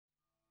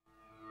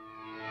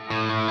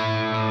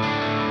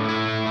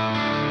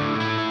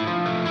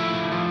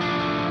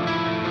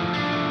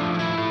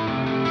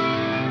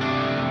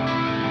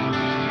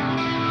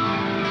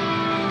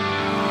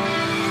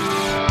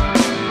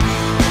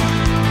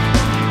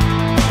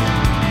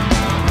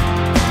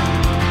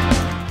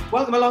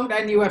Welcome along to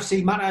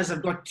NUFC Matters.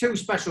 I've got two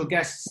special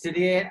guests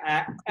today.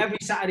 Every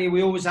Saturday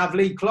we always have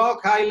Lee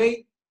Clark. Hi,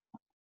 Lee.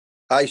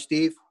 Hi,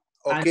 Steve.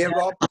 Okay, and,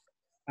 Rob.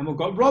 And we've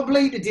got Rob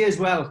Lee today as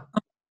well.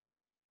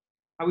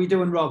 How are you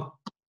doing, Rob?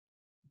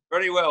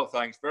 Very well,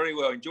 thanks. Very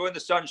well. Enjoying the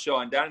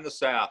sunshine down in the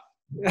south.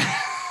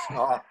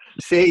 Oh,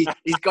 see,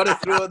 he's got to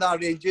throw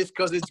that in just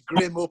because it's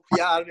grim up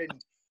here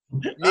and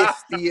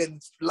misty and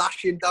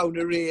splashing down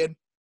the rain.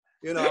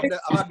 You know,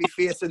 I've had me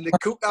facing the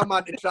cooker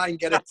man to try and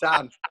get a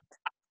tan.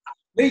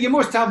 Lee, you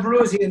must have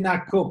rosé in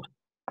that cup.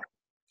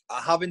 I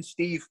haven't,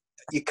 Steve.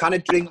 You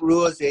cannot drink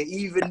rosé.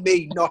 Even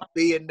me, not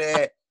being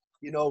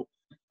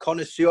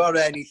connoisseur or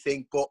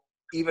anything, but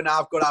even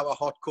I've got to have a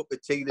hot cup of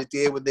tea the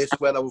day with this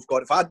weather we've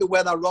got. If I had the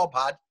weather Rob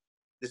had,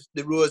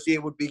 the rosé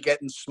would be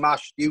getting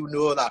smashed. You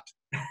know that.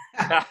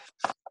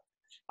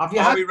 Have you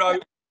had...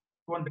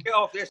 Get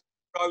off this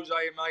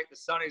rosé, mate. The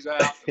sun is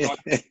out.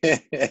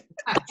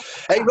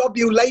 Hey, Rob,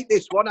 you like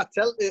this one? I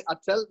tell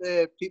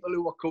the people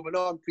who were coming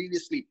on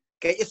previously,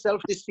 get yourself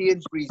the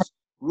Sainsbury's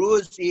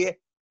rosé,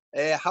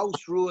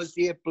 house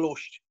rosé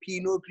blush,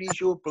 Pinot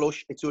Grigio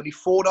blush. It's only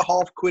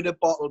 £4.50 a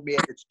bottle,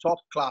 mate. It's top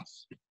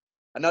class.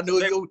 And I know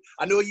you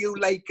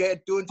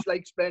don't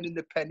like spending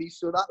the pennies,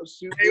 so that'll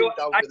suit you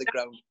down to the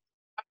ground.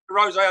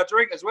 Rosé I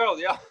drink as well,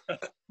 yeah.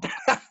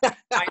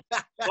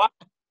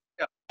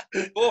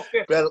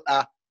 Well,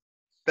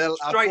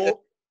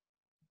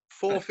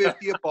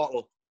 $4.50 a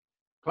bottle.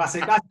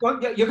 Classic.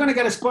 You're going to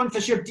get a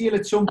sponsorship deal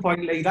at some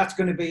point, Lee. That's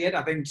going to be it,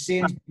 I think.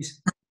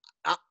 Sainsbury's.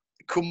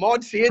 Come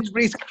on,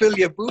 Sainsbury's, fill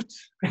your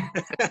boots.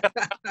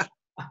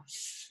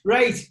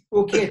 Right.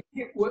 Okay.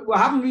 We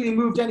haven't really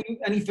moved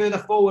any further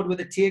forward with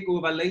the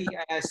takeover, Lee,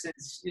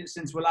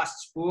 since we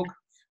last spoke.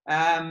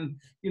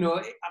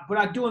 But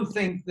I don't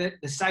think that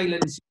the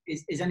silence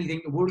is anything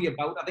to worry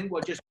about. I think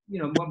we're just,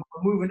 we're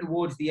moving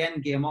towards the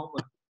end game, aren't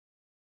we?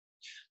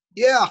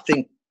 Yeah, I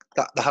think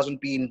that there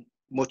hasn't been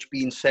much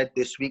being said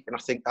this week, and I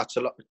think that's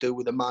a lot to do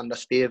with Amanda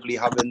Staveley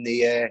having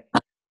the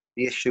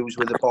issues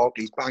with the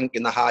Barclays Bank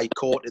in the High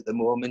Court at the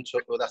moment,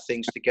 so other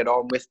things to get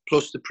on with.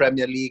 Plus the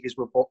Premier League, as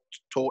we've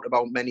talked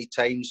about many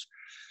times,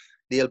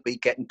 they'll be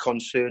getting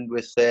concerned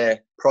with the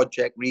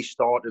project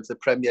restart of the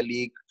Premier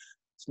League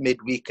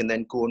midweek and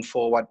then going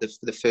forward for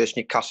the first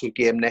Newcastle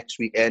game next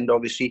weekend,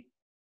 obviously.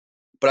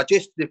 But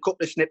the couple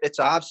of snippets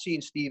I've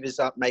seen, Steve, is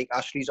that Mike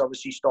Ashley's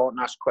obviously starting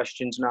to ask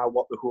questions now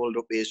what the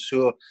hold-up is.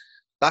 So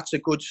that's a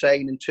good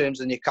sign in terms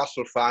of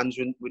Newcastle fans.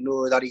 We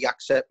know that he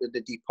accepted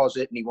the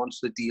deposit and he wants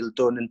the deal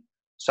done, and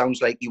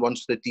sounds like he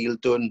wants the deal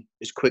done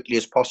as quickly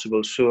as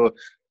possible. So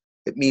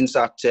it means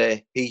that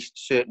he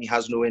certainly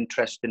has no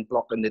interest in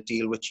blocking the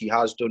deal, which he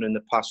has done in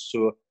the past.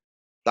 So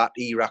that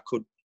era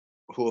could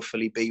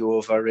hopefully be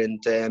over,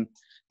 and then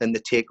the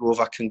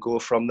takeover can go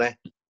from there.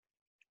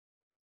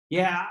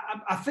 Yeah,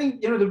 I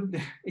think,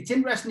 it's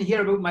interesting to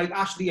hear about Mike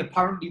Ashley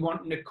apparently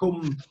wanting to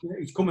come.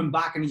 He's coming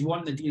back and he's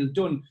wanting the deal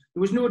done.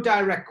 There was no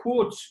direct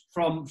quotes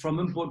from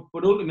him,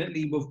 but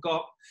ultimately we've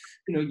got,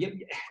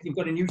 you've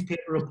got a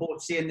newspaper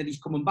report saying that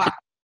he's coming back.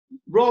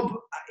 Rob,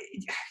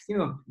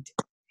 are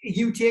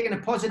you taking a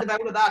positive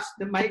out of that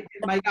Mike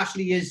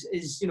Ashley is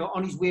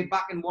on his way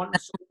back and wanting to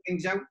sort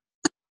things out?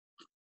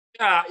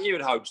 Yeah, you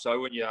would hope so,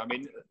 wouldn't you? I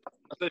mean,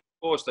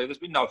 there's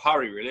been no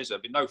hurry, really, has there?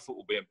 There's been no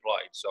football being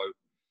played, so.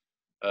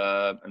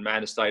 And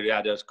Amanda Staveley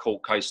had a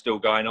court case still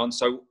going on,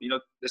 so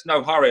there's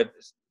no hurry.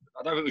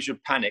 I don't think we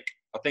should panic.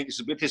 I think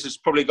this has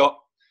probably got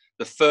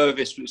the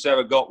furthest it's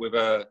ever got with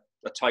a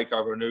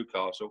takeover of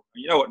Newcastle.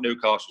 You know what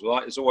Newcastle's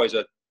like. There's always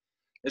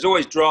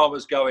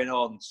dramas going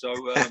on. So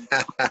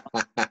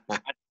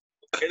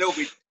it'll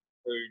be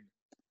soon.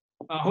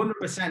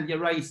 100%, you're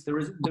right. There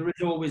is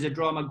always a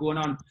drama going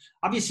on.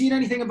 Have you seen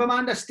anything of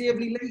Amanda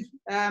Staveley, Lee,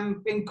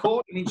 in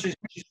court? I mean, she's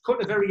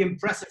cut a very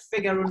impressive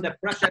figure under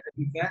pressure, to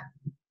be fair.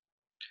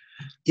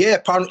 Yeah,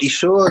 apparently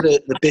so.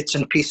 The bits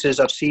and pieces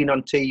I've seen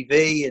on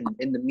TV and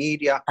in the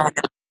media,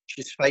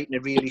 she's fighting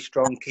a really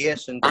strong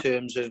case in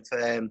terms of,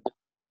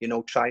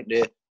 trying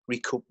to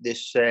recoup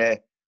this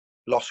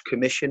lost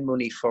commission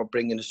money for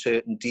bringing a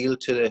certain deal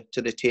to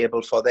the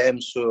table for them.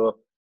 So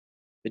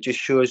it just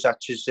shows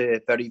that she's a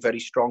very, very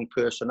strong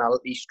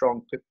personality,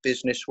 strong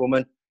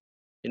businesswoman,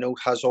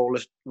 has all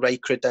the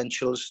right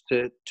credentials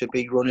to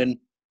be running,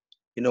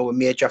 a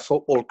major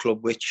football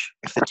club, which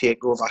if the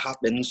takeover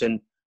happens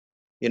and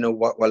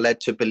what we're led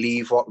to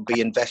believe, what will be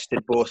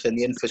invested both in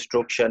the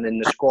infrastructure and in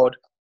the squad,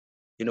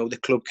 the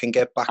club can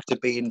get back to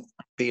being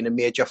a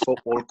major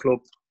football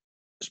club,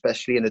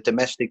 especially in a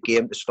domestic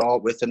game to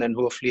start with, and then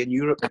hopefully in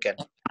Europe again.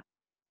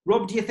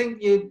 Rob, do you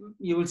think you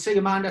will see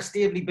Amanda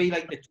Staveley be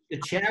like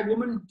the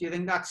chairwoman? Do you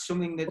think that's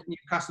something that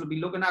Newcastle will be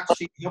looking at?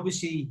 She's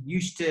obviously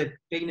used to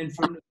being in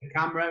front of the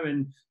camera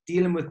and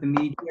dealing with the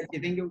media. Do you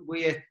think it would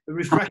be a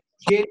refreshing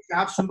change to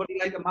have somebody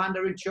like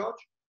Amanda in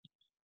charge?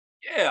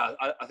 Yeah,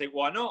 I think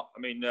why not? I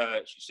mean,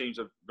 she seems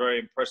a very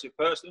impressive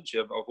person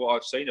of what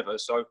I've seen of her.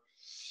 So,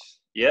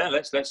 yeah,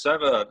 let's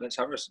have her as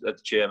the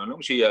chairman. As long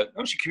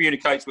as she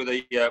communicates with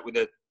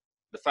the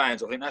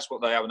fans, I think that's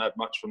what they haven't had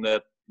much from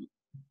their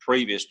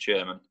previous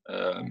chairman.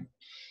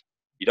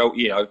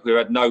 we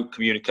had no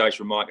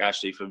communication with Mike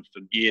Ashley for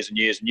years and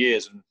years and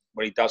years. And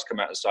when he does come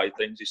out and say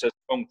things, he says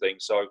the wrong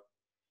things. So,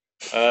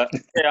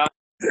 yeah,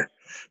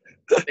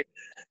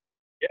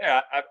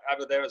 have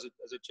her there as a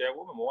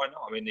chairwoman. Why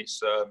not? I mean, it's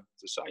to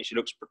say she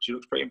looks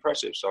pretty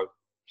impressive. So,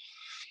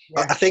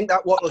 yeah. I think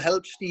that what will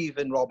help Steve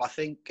and Rob. I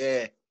think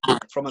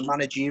from a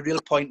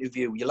managerial point of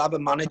view, you'll have a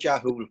manager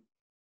who will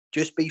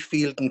just be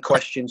fielding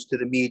questions to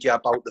the media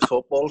about the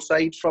football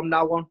side from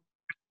now on.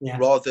 Yeah.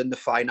 Rather than the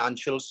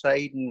financial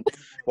side and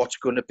what's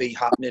going to be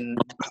happening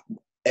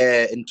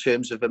in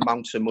terms of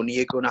amounts of money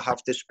you're going to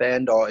have to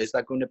spend, or is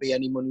there going to be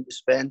any money to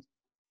spend?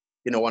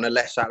 On a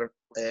lesser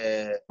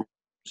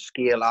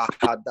scale, I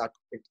had that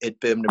at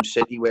Birmingham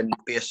City when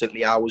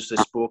basically I was the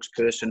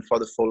spokesperson for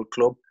the full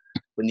club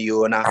when the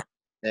owner,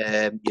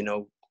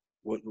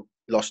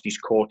 lost his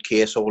court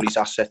case, all his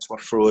assets were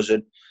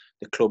frozen.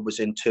 The club was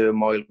in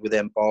turmoil with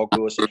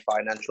embargoes and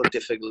financial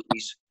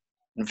difficulties.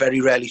 And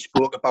very rarely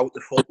spoke about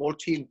the football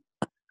team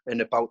and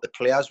about the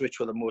players,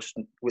 which were the most,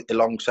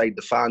 alongside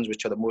the fans,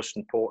 which are the most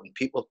important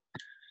people.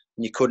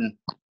 And you couldn't,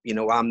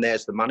 I'm there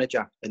as the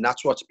manager. And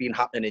that's what's been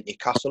happening at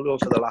Newcastle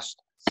over the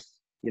last,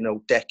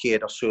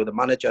 decade or so. The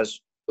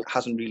managers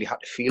hasn't really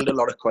had to field a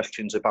lot of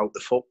questions about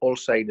the football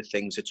side of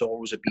things. It's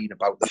always been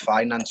about the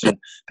finance and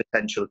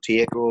potential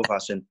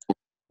takeovers. And,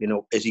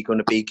 is he going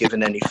to be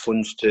given any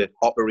funds to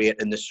operate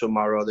in the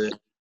summer or the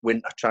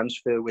winter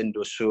transfer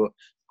window? So,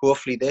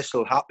 hopefully this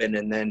will happen,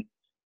 and then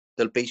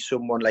there'll be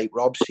someone like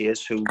Rob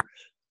says who,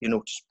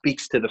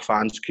 speaks to the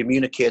fans,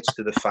 communicates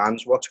to the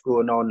fans what's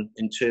going on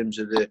in terms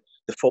of the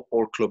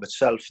football club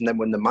itself. And then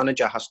when the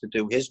manager has to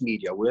do his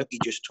media work, he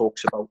just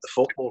talks about the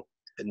football,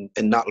 and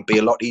that'll be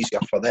a lot easier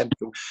for them,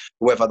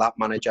 whoever that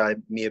manager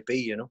may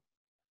be,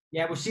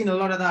 Yeah, we've seen a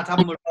lot of that,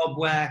 haven't we, Rob,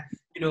 where,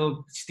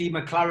 Steve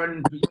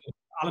McLaren,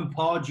 Alan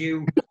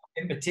Pardew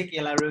in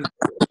particular, have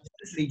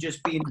literally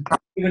just been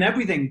doing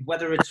everything,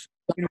 whether it's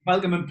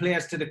welcoming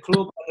players to the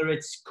club, whether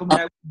it's coming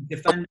out and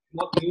defending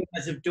what the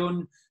owners have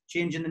done,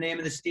 changing the name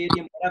of the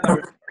stadium,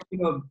 whatever.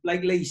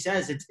 Like Lee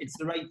says, it's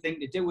the right thing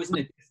to do, isn't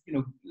it?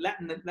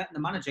 Letting the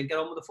manager get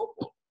on with the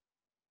football.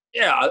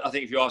 Yeah, I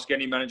think if you ask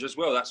any manager as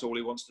well, that's all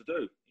he wants to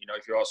do.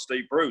 If you ask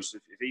Steve Bruce,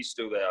 if he's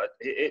still there,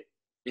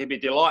 he'd be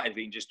delighted if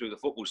he can just do the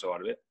football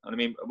side of it. And I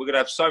mean, we're going to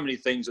have so many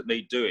things that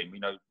need doing. We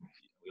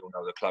all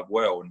know the club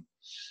well, and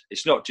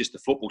it's not just the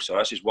football side.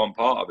 That's just one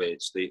part of it.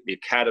 It's the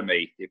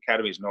academy. The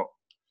academy is not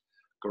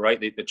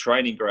great. The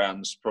training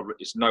grounds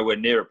it's nowhere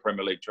near a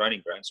Premier League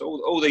training ground. So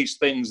all these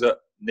things that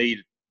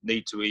need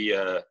to be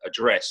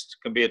addressed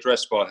can be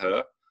addressed by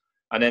her,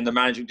 and then the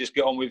manager can just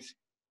get on with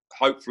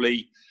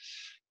hopefully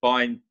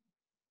buying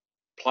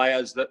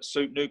players that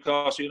suit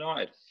Newcastle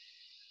United.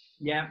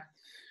 Yeah.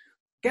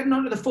 Getting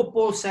on to the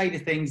football side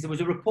of things, there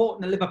was a report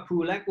in the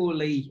Liverpool Echo,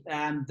 Lee,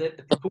 that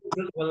the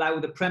proposal to allow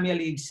the Premier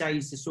League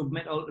sides to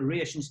submit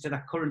alterations to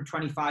their current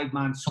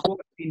 25-man squad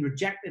has been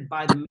rejected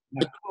by the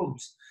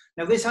clubs.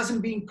 Now, this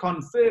hasn't been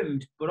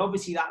confirmed, but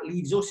obviously that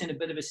leaves us in a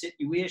bit of a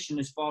situation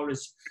as far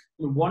as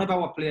one of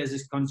our players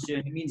is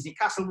concerned. It means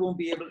Newcastle won't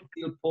be able to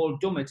field Paul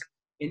Dummett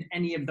in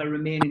any of the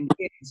remaining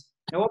games.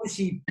 Now,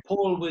 obviously,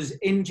 Paul was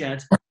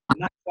injured, and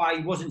that's why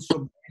he wasn't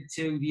submitted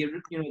to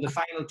the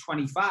final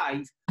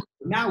 25.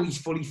 Now he's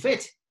fully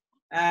fit.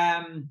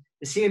 The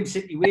same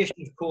situation,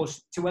 of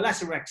course, to a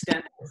lesser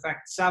extent,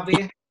 affects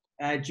Xavier,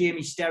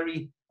 Jamie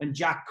Sterry, and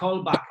Jack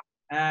Colback.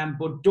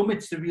 But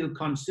Dummett's the real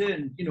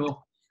concern.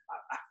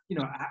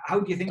 How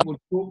do you think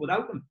we'll cope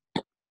without him?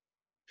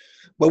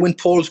 Well, when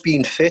Paul's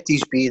been fit,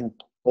 he's been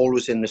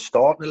always in the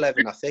starting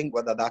 11. I think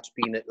whether that's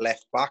been at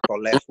left back or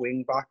left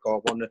wing back or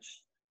one of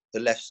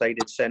the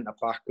left-sided centre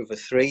back of a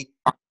three.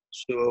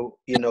 So,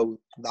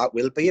 that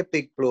will be a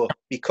big blow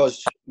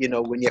because,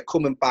 when you're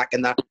coming back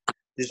and that,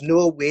 there's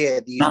no way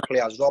these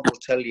players, Rob will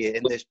tell you,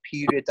 in this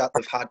period that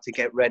they've had to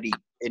get ready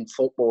in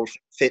football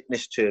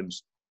fitness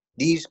terms,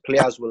 these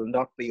players will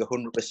not be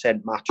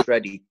 100% match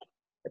ready.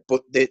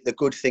 But the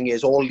good thing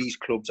is all these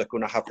clubs are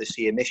going to have the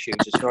same issues.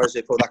 It's not as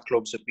if other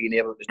clubs have been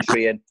able to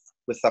train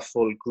with their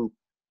full group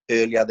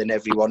earlier than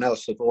everyone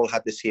else. They've all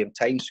had the same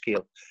time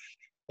scale.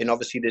 And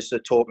obviously there's a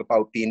talk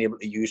about being able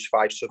to use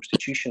 5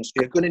 substitutions.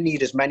 So you're going to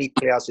need as many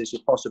players as you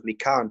possibly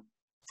can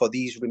for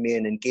these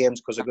remaining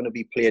games because they're going to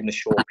be played in a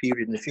short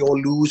period. And if you're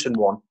losing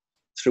one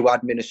through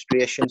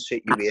administration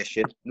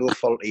situation, no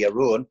fault of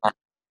your own,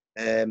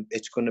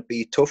 it's going to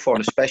be a tough one,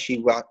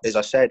 especially, as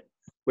I said,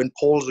 when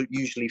Paul's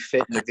usually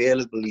fit and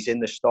available, he's in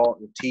the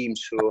starting team.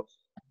 So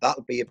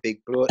that'll be a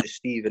big blow to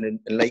Stephen. And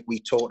like we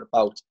talked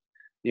about,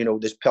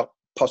 there's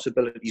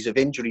possibilities of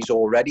injuries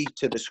already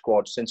to the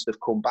squad since they've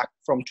come back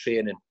from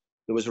training.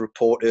 There was a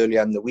report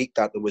earlier in the week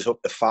that there was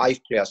up to 5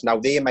 players. Now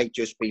they might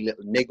just be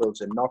little niggles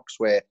and knocks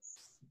where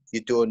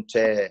you don't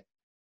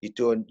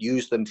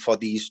use them for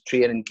these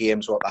training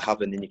games what they're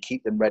having and you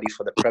keep them ready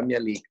for the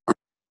Premier League.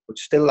 But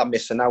still they're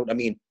missing out. I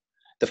mean,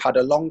 they've had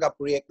a longer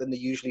break than they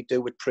usually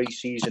do with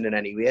pre-season in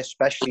any way,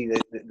 especially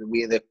the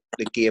way the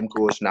game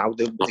goes now.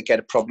 They get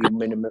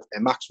a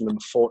maximum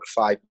of 4 to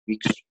 5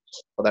 weeks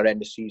for their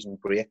end of season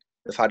break.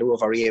 They've had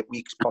over 8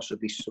 weeks,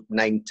 possibly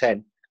 9,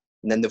 10.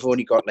 and then they've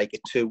only got like a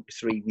 2 to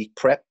 3 week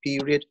prep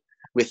period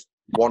with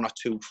 1 or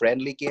 2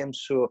 friendly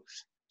games. So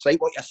it's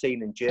like what you're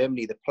seeing in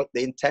Germany.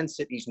 The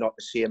intensity is not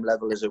the same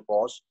level as it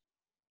was.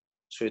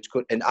 So it's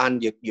good,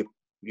 and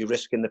you're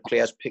risking the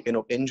players picking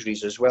up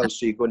injuries as well.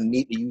 So you're going to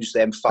need to use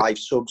them 5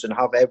 subs and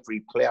have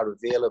every player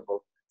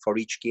available for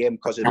each game,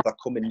 because if they're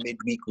coming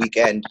midweek,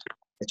 weekend,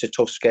 it's a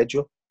tough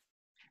schedule.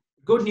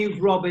 Good news,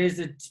 Rob, is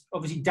that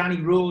obviously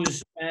Danny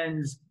Rose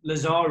and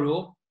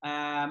Lazaro,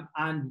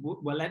 and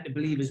we're led to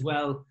believe as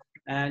well,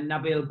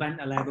 Nabil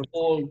Bentaleb have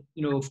all,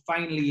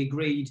 finally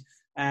agreed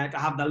to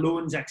have their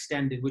loans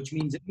extended, which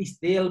means at least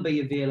they'll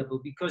be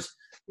available, because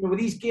with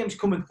these games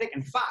coming thick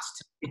and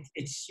fast,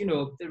 it's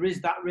there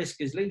is that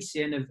risk, as Lee's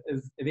saying,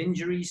 of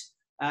injuries.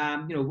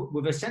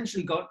 We've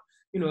essentially got,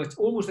 it's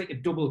almost like a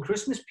double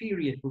Christmas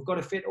period. We've got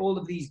to fit all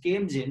of these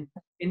games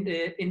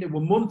into a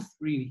month,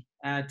 really,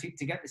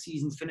 to get the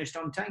season finished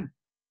on time.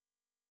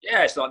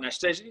 Yeah, it's like Nash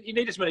says, you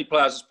need as many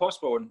players as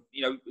possible. And,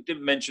 we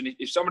didn't mention,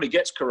 if somebody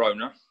gets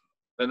corona,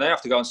 then they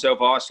have to go and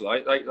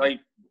self-isolate.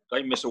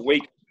 They miss a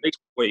week, at least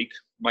a week,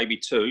 maybe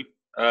 2.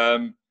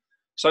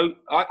 So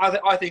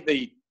I think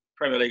the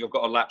Premier League have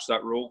got to lapse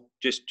that rule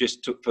just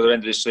for the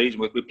end of this season.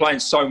 We're playing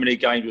so many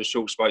games with a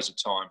short space of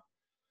time.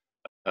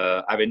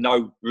 Having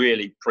no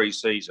really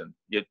pre-season,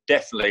 you're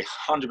definitely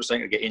 100%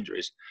 going to get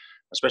injuries,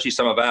 especially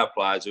some of our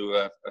players who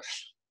are,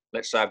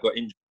 let's say, have got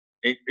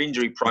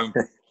injury prone.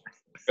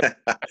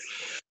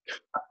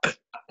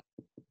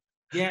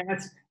 Yeah,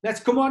 let's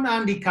come on,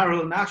 Andy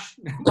Carroll, Nash.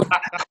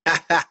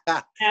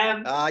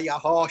 You're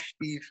harsh,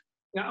 Steve.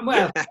 Yeah,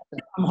 well,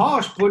 I'm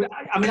harsh, but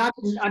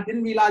I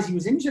didn't realise he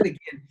was injured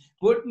again.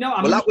 But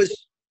no, that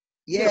was.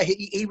 Yeah,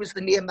 he was the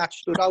name that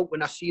stood out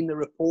when I seen the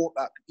report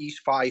that these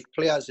 5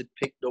 players had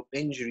picked up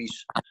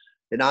injuries,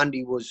 and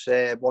Andy was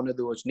one of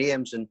those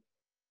names. And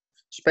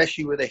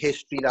especially with the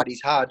history that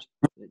he's had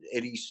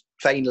in his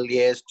final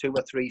years, 2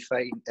 or 3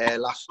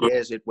 last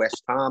years at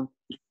West Ham,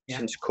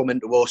 since coming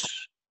to us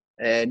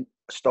and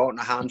starting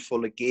a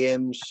handful of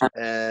games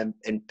and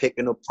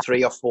picking up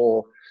 3 or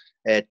 4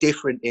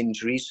 different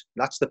injuries.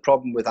 That's the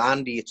problem with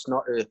Andy. It's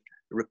not a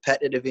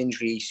repetitive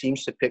injury. He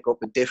seems to pick up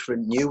a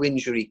different new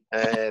injury,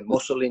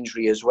 muscle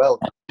injury as well.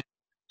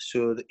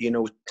 So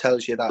it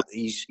tells you that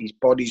his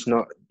body's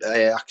not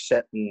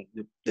accepting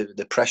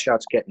the pressure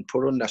it's getting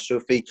put under.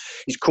 So if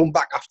he's come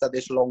back after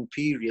this long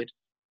period,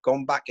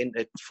 gone back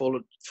into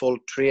full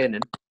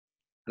training,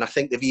 and I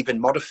think they've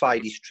even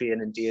modified his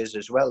training days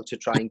as well to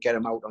try and get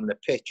him out on the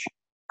pitch,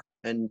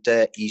 and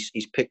he's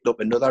picked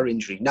up another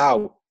injury.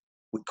 Now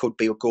we could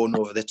be going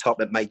over the top.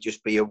 It might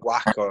just be a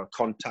whack or a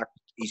contact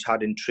he's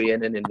had in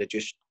training, and they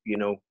just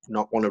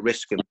not want to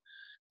risk him.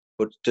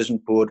 But it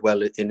doesn't bode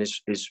well in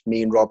as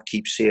me and Rob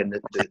keep saying,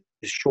 that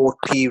the short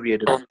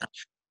period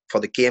for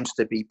the games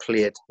to be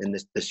played and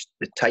the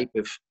type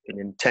of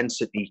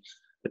intensity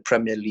the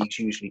Premier League's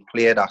usually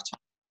played at,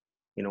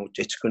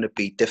 it's going to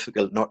be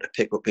difficult not to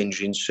pick up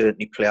injuries, and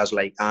certainly players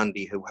like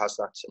Andy, who has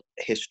that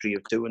history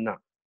of doing that.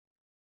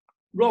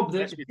 Rob,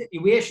 the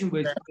situation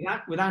with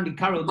Andy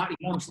Carroll, Matty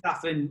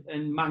Longstaff and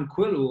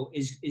Manquillo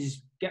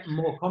is getting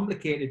more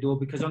complicated, though,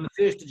 because on the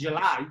 1st of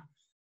July,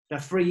 they're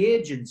free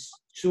agents.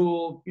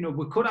 So,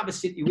 we could have a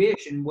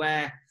situation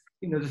where,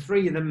 the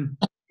 3 of them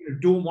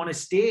don't want to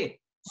stay.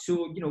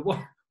 So,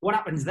 what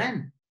happens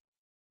then?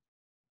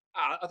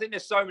 I think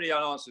there's so many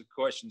unanswered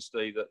questions,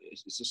 Steve, that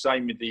it's the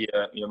same with the,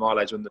 my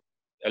lads when the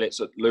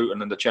Elliott's at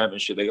Luton and the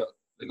Championship. They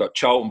got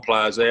Charlton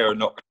players there who are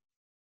not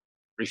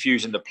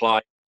refusing to play.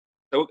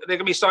 So there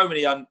can be so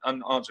many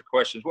unanswered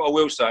questions. What I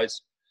will say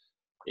is,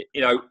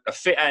 a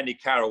fit Andy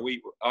Carroll,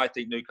 I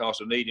think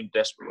Newcastle need him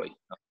desperately.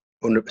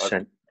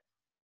 100%.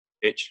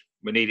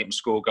 We need him to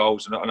score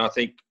goals, and I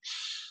think,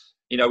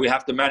 we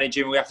have to manage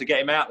him. We have to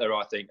get him out there,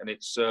 I think. And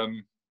it's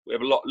we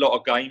have a lot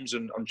of games,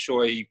 and I'm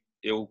sure he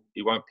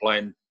won't play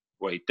in.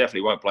 Well, he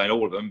definitely won't play in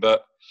all of them,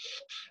 but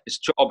it's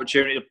an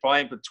opportunity to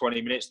play him for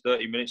 20 minutes,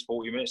 30 minutes,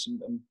 40 minutes,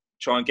 and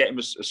try and get him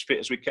as fit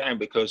as we can,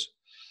 because.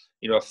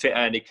 A fit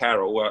Andy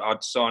Carroll,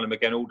 I'd sign him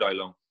again all day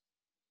long.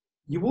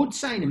 You would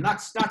sign him.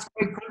 That's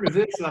quite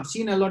controversial. I've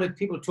seen a lot of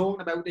people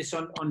talking about this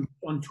on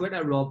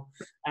Twitter, Rob.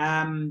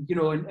 And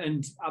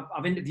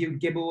I've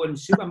interviewed Gibbo and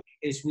Superman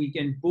this week,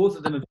 and both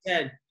of them have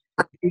said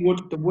they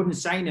wouldn't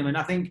sign him. And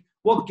I think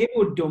what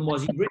Gibbo had done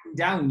was he'd written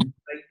down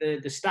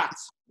the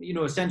stats,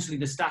 essentially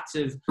the stats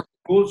of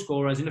goal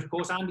scorers. And of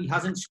course, Andy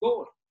hasn't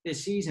scored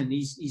this season.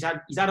 He's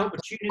had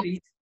opportunities,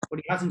 but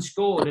he hasn't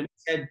scored. And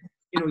he said,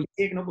 he's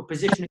taken up a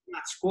position in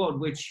that squad,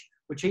 which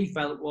he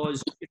felt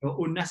was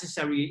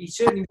unnecessary. He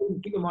certainly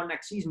wouldn't keep him on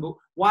next season, but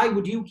why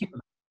would you keep him?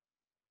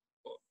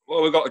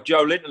 Well, we've got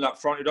Joe Linton up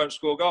front who don't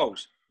score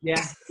goals.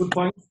 Yeah, good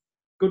point.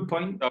 Good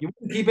point. You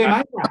wouldn't keep him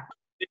either.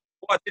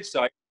 What I did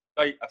say,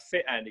 a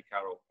fit Andy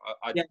Carroll.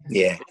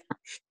 Yeah.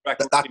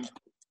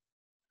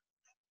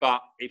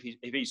 But if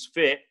he's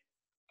fit,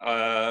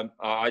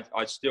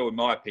 I'd still, in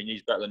my opinion,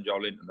 he's better than Joe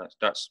Linton.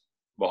 That's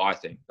what I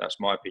think. That's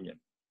my opinion.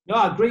 No,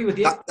 I agree with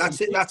you.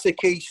 That's it. That's the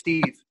key,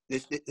 Steve.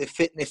 the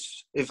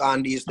fitness of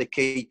Andy is the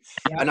key.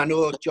 Yeah. And I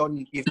know,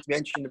 John, you've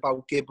mentioned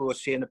about Gibbo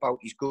saying about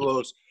his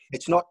goals.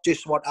 It's not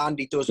just what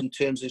Andy does in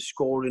terms of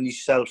scoring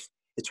himself.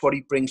 It's what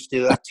he brings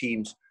to other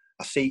teams.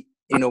 I see,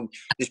 you know,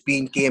 there's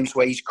been games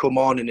where he's come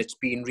on and it's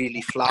been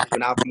really flat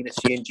when I've been at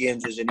St.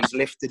 James's, and he's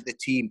lifted the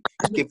team,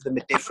 he's given them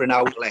a different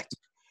outlet.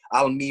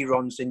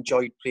 Almiron's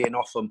enjoyed playing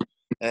off him.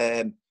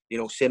 You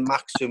know, St.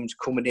 Maxim's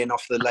coming in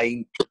off the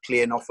line,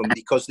 playing off him,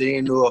 because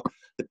they know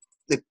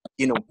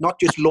you know, not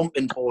just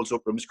lumping balls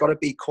up for him. It's got to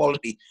be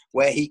quality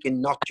where he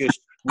can not just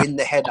win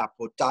the header,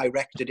 but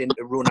direct it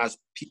into runners,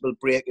 people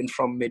breaking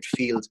from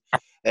midfield.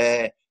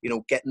 You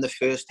know, getting the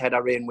first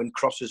header in when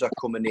crosses are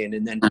coming in,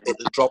 and then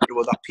it'll drop to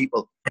other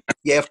people.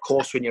 Yeah, of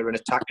course, when you're an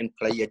attacking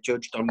player, you're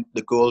judged on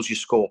the goals you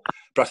score.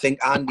 But I think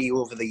Andy,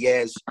 over the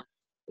years,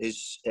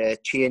 has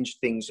changed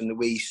things in the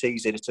way he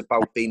sees it. It's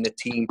about being a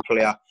team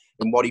player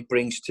and what he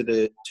brings to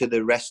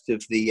the rest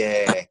of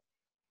the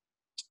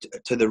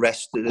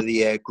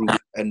group.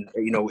 And,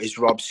 you know, as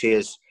Rob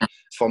says,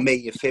 for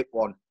me, a fit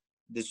one,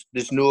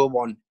 there's no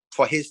one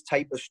for his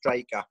type of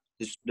striker.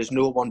 There's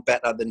no one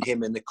better than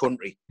him in the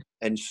country.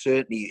 And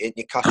certainly in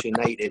Newcastle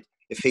United,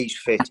 if he's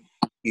fit,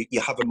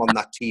 you have him on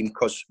that team,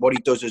 because what he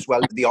does as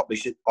well to the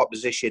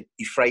opposition,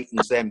 he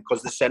frightens them,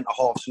 because the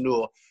centre-halves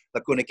know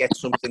they're going to get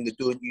something they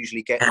don't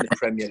usually get in the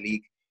Premier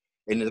League.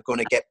 And they're going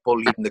to get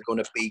bullied, and they're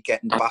going to be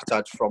getting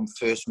battered from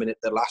first minute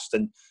to last.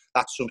 And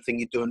that's something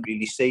you don't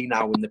really see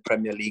now in the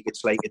Premier League.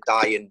 It's like a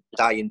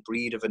dying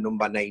breed of a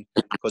number 9,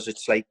 because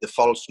it's like the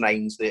false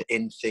nines, the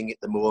in thing at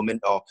the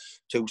moment, or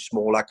two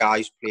smaller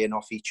guys playing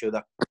off each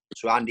other.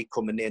 So Andy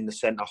coming in, the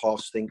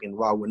centre-halves thinking,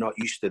 wow, we're not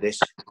used to this.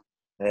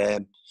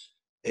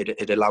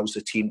 It allows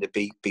the team to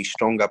be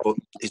stronger. But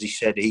as he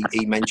said,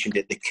 he mentioned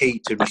it, the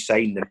key to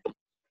resign them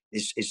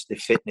is the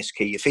fitness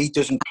key. If he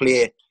doesn't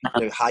play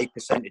a high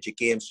percentage of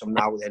games from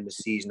now to the end of the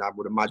season, I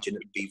would imagine it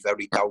would be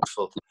very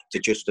doubtful to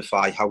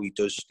justify how he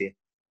does stay.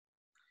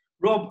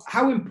 Rob,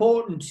 how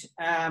important,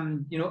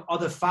 you know, are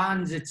the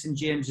fans at St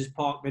James's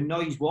Park? The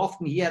noise, we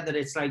often hear that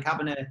it's like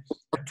having a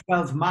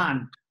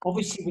 12-man.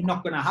 Obviously, we're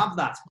not going to have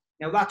that.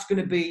 Now, is that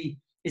going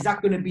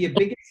to be a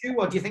big issue,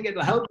 or do you think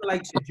it'll help the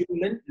likes of Joe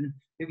Linton,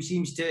 who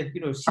seems to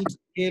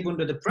cave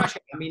under the pressure?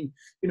 I mean,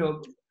 you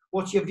know,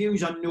 what's your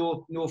views on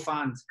no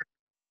fans?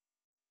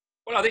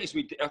 Well, I think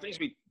it's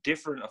be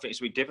different. I think it's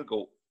be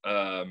difficult.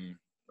 You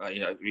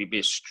know, it'd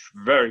be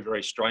very,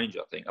 very strange.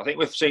 I think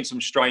we've seen some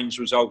strange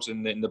results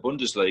in the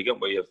Bundesliga,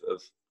 haven't we? Of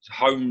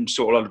home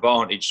sort of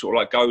advantage, sort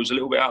of like goes a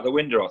little bit out the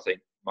window. I think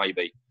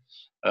maybe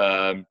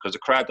because the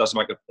crowd does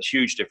make a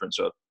huge difference.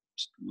 A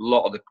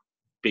lot of the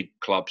big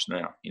clubs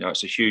now, you know,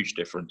 it's a huge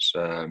difference.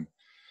 I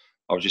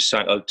was just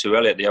saying to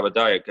Elliot the other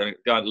day, going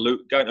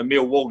to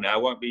Millwall now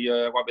won't be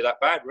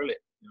that bad, really.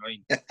 You know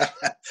what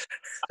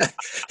I mean?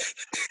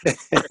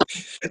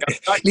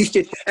 At least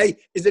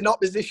as an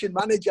opposition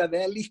manager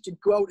there, at least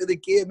you'd go out of the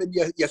game and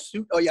your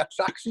suit or your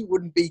tracksuit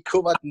wouldn't be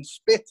covered in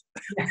spit.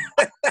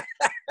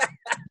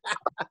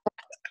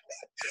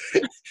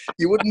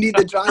 You wouldn't need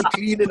the dry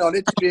cleaning on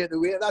it straight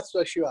away, that's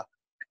for sure.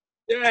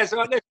 Yeah,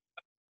 so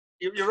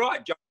you're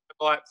right, John.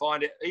 I might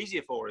find it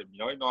easier for him. You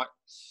know,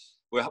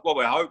 what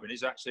we're hoping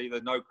is actually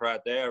there's no crowd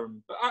there.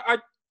 But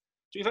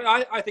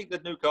I think the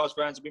Newcastle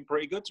fans have been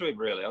pretty good to him,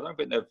 really. I don't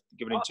think they've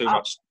given him too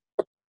much.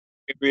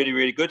 Really,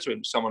 really good to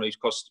him. Someone who's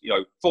cost, you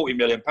know, £40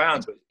 million,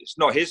 but it's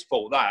not his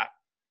fault that.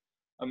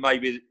 And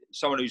maybe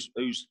someone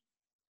who's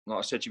like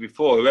I said to you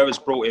before, whoever's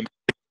brought him,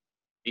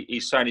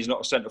 he's saying he's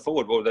not a centre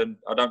forward. Well, then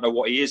I don't know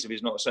what he is if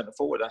he's not a centre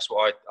forward. That's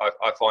what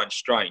I find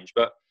strange.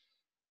 But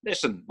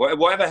listen,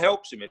 whatever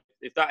helps him,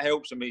 if that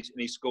helps him and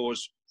he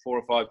scores 4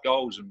 or 5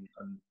 goals and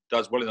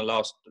does well in the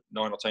last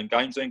 9 or 10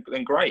 games, then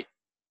great.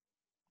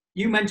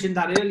 You mentioned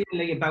that earlier,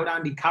 Lee, about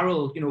Andy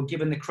Carroll, you know,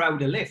 giving the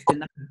crowd a lift,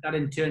 and that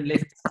in turn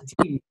lifts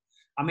the team.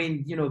 I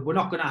mean, you know, we're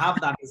not going to have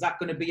that. Is that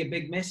going to be a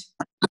big miss?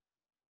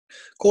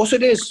 Of course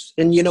it is.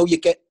 And, you know, you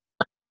get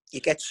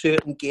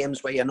certain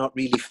games where you're not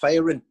really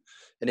firing,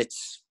 and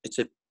it's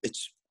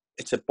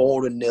a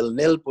boring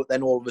 0-0, but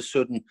then all of a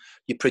sudden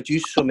you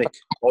produce something,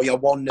 or you're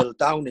 1-0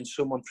 down and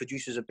someone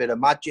produces a bit of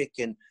magic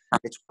and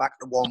it's back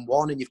to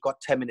 1-1 and you've got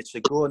 10 minutes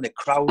to go and the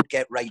crowd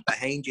get right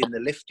behind you and they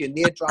lift you and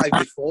they drive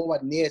you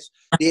forward and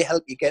they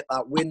help you get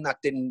that win that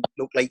didn't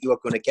look like you were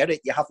going to get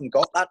it. You haven't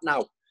got that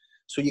now.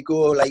 So you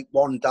go like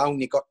 1 down,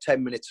 you've got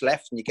 10 minutes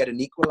left and you get an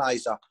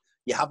equaliser.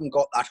 You haven't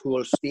got that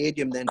whole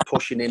stadium then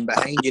pushing in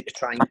behind you to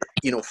try and,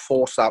 you know,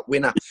 force that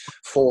winner,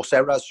 force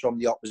errors from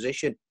the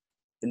opposition.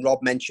 And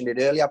Rob mentioned it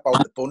earlier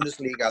about the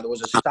Bundesliga. There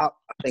was a stat,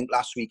 I think,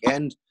 last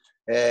weekend,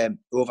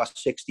 over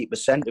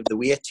 60% of the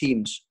away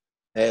teams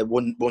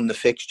won the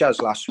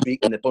fixtures last week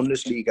in the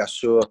Bundesliga.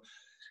 So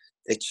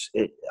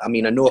I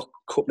mean, I know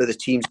a couple of the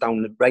teams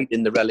down right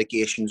in the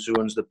relegation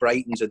zones, the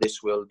Brightons of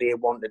this world, they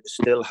wanted to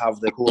still have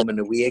the home and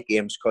away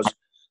games because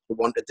they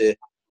wanted the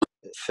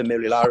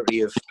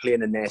familiarity of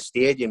playing in their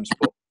stadiums,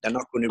 but they're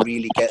not going to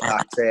really get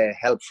that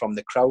help from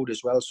the crowd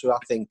as well. So I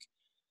think,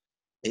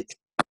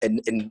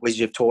 and as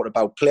you've talked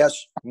about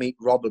players,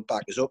 Rob will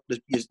back us up,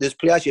 there's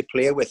players you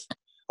play with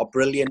are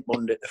brilliant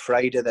Monday to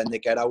Friday. Then they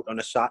get out on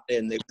a Saturday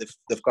and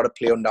they've got to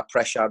play under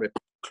pressure at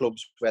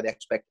clubs where the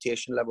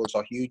expectation levels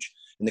are huge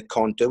and they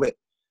can't do it.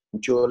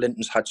 And Joe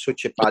Linton's had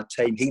such a bad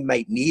time. He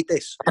might need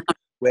this,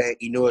 where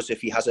he knows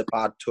if he has a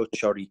bad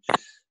touch or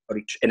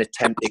an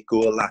attempted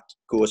goal that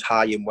goes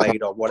high and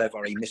wide or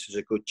whatever, he misses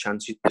a good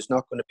chance. There's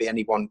not going to be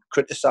anyone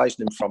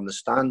criticising him from the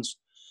stands.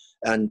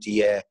 And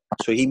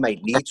so he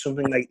might need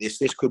something like this.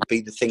 This could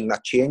be the thing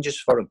that changes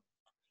for him.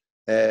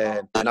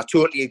 And I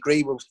totally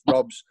agree with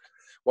Rob's,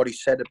 what he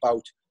said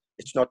about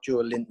it's not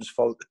Joe Linton's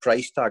fault, the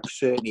price tag.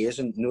 Certainly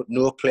isn't.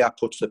 No player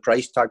puts the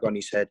price tag on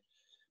his head.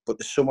 But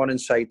there's someone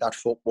inside that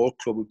football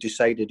club who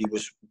decided he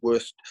was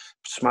worth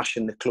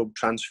smashing the club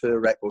transfer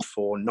record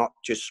for, not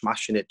just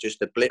smashing it,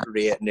 just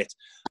obliterating it.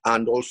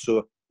 And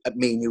also, I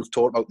mean, you've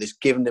talked about this,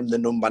 giving him the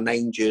number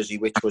 9 jersey,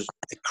 which was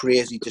a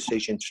crazy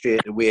decision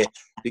straight away.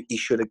 He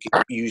should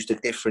have used a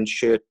different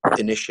shirt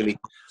initially.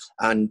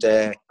 And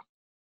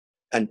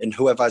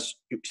whoever's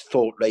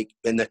thought, like,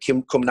 and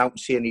they're coming out and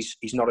saying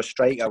he's not a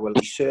striker, well,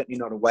 he's certainly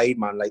not a wide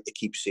man, like they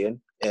keep saying.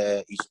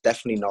 He's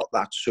definitely not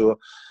that. So,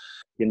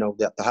 you know,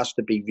 there has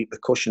to be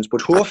repercussions.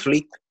 But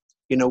hopefully,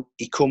 you know,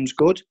 he comes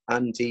good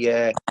and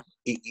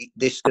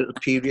this little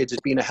period has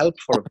been a help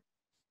for him.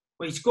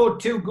 Well, he scored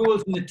 2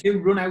 goals in the 2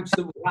 run-outs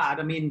that we had.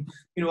 I mean,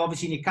 you know,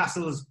 obviously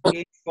Newcastle's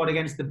A squad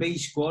against the B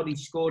squad. He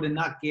scored in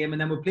that game. And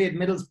then we played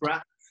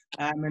Middlesbrough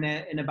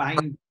in a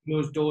behind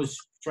closed doors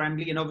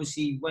friendly. And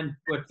obviously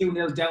we're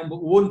 2-0 down,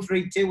 but we won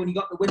 3-2 and he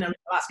got the winner in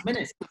the last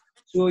minute.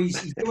 So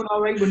he's doing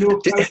all right with no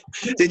crowd.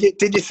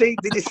 Did you see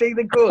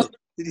the goal?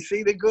 Did you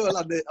see the goal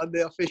on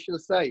the official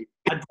site?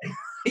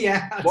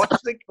 Yeah.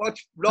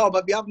 Watch Rob,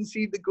 if you haven't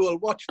seen the goal,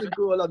 watch the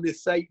goal on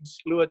this site and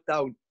slow it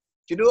down.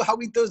 Do you know how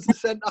he does the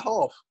centre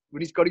half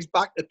when he's got his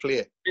back to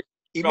play?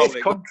 He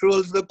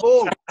miscontrols the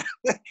ball.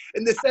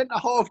 And the centre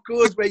half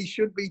goes where he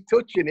should be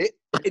touching it,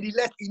 and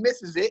he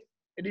misses it,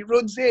 and he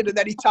runs in, and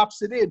then he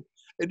taps it in.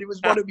 And it was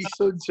one of my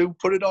sons who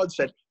put it on and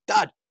said,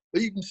 "Dad,"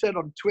 he even said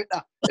on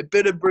Twitter, "a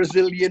bit of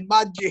Brazilian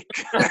magic."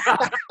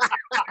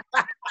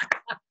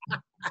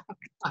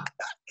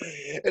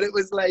 And it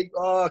was like,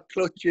 oh,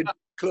 clutching.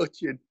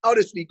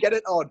 Honestly, get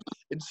it on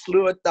and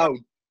slow it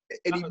down.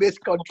 And he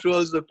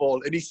miscontrols the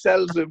ball and he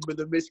sells him with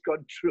a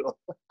miscontrol.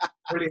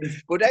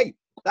 But hey,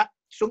 that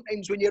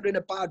sometimes when you're in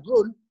a bad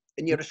run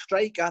and you're a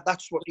striker,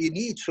 that's what you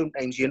need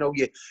sometimes. You know,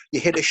 you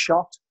hit a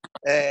shot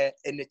and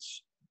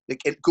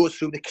it goes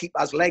through the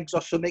keeper's legs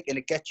or something and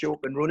it gets you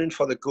up and running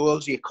for the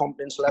goals. Your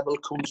confidence level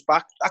comes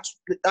back.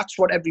 That's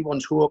what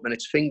everyone's hoping.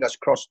 It's fingers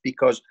crossed,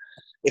 because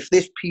if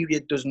this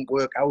period doesn't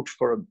work out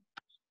for him,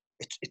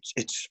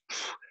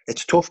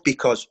 it's tough,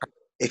 because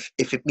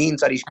if it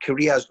means that his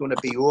career is going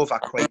to be over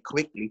quite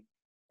quickly,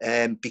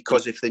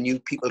 because if the new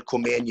people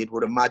come in, you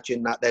would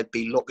imagine that they'd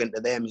be looking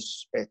to them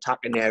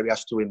attacking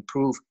areas to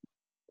improve.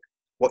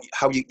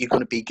 How you're going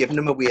to be giving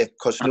them away,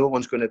 because no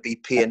one's going to be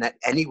paying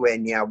anywhere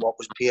near what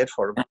was paid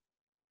for him.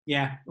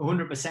 Yeah,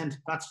 100%.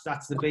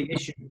 That's the big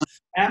issue.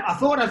 I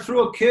thought I'd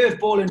throw a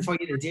curveball in for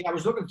you today. I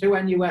was looking through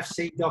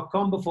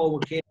nufc.com before we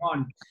came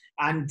on,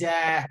 and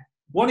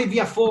one of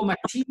your former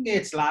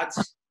teammates,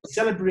 lads,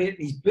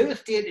 celebrating his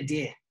birthday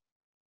today.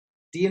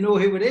 Do you know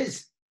who it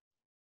is?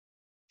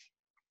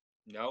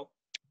 No.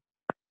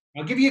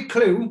 I'll give you a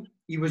clue.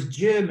 He was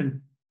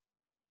German.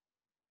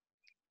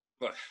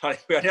 Well,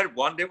 we only had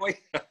one, didn't we?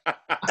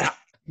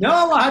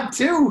 No, I had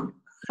 2.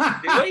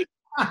 Did we?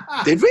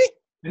 Did we?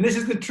 And this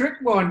is the trick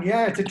one.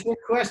 Yeah, it's a trick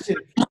question.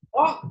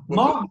 Oh,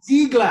 Mark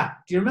Ziegler.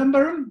 Do you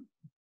remember him?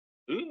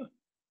 Ooh.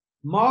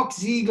 Mark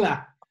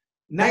Ziegler.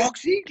 Mark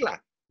Ziegler?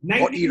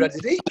 What era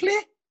did he play?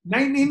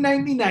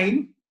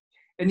 1999.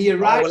 And he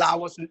arrived... Oh, well,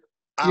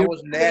 I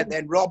wasn't there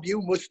then. Rob,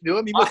 you must know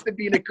him. He must have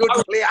been a good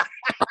player.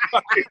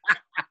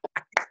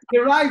 He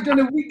arrived on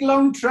a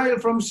week-long trial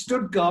from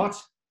Stuttgart,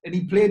 and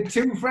he played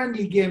 2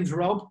 friendly games,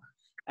 Rob.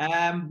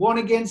 One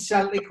against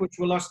Celtic, which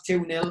we lost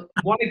 2-0.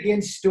 One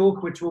against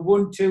Stoke, which we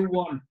won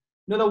 2-1.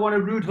 Another one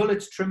of Ruud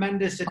Hullit's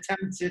tremendous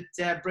attempts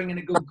at bringing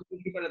a good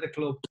goalkeeper to the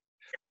club.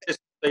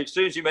 As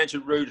soon as you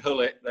mentioned Ruud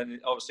Hullit, then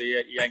obviously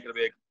he ain't going to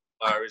be a good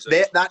player, is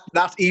it?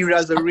 That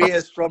era's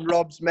erased from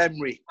Rob's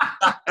memory.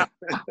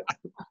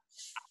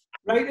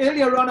 Right,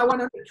 earlier on, I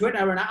went on to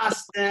Twitter and I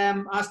asked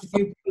a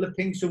few people to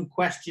ping some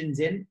questions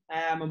in,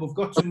 and we've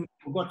got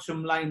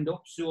some lined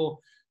up. So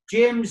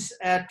James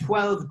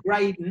 12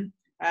 Gryden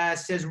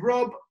says,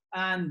 Rob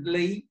and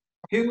Lee,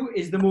 who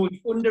is the most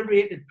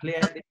underrated player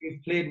that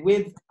you've played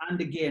with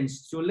and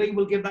against? So Lee,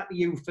 we'll give that to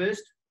you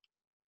first.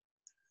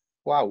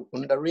 Wow,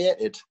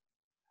 underrated.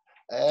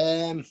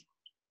 Well,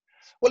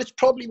 it's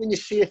probably when you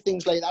say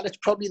things like that, it's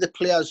probably the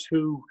players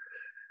who,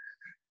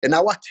 in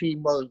our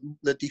team, well,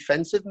 the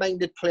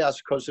defensive-minded players,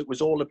 because it was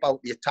all about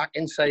the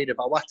attacking side of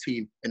our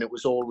team, and it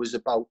was always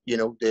about, you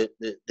know, the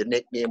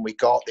nickname we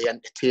got, the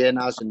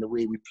entertainers, and the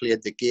way we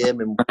played the game,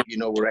 and, you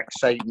know, we're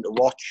exciting to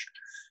watch.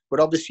 But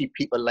obviously,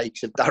 people like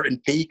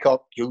Darren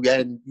Peacock, who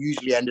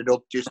usually ended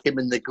up just him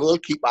and the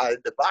goalkeeper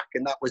at the back,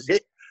 and that was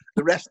it.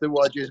 The rest of them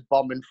were just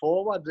bombing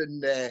forward,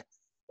 and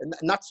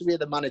that's the way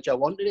the manager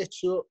wanted it.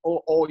 So,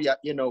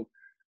 you know,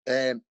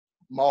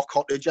 Mark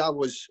Cottager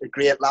was a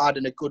great lad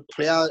and a good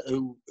player,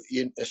 who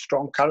a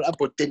strong character,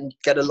 but didn't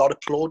get a lot of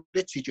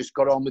plaudits. He just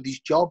got on with his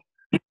job.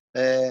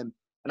 And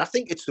I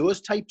think it's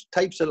those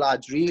types of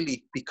lads,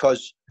 really,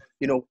 because,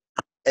 you know,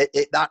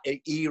 that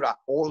era,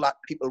 all that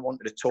people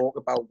wanted to talk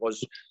about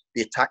was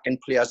the attacking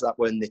players that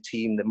were in the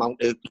team, the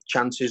amount of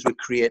chances we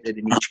created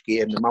in each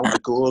game, the amount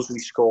of goals we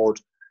scored,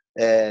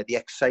 the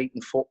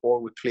exciting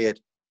football we played.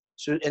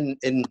 So,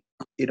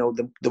 you know,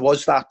 there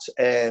was that,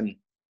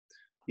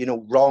 you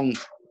know, wrong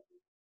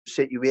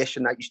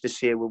situation that used to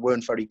say we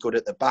weren't very good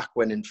at the back,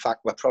 when in fact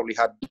we probably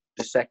had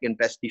the second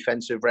best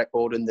defensive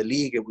record in the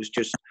league. It was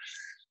just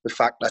the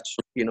fact that,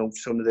 you know,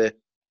 some of the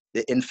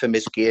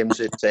infamous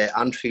games at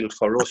Anfield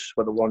for us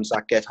were the ones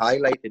that get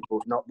highlighted,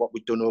 but not what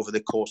we've done over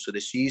the course of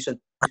the season.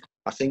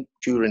 I think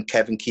during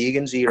Kevin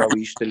Keegan's era,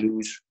 we used to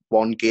lose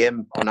one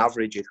game on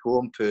average at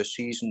home per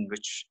season,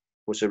 which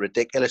was a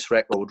ridiculous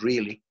record,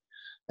 really.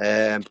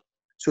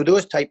 So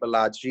those type of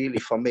lads, really,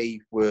 for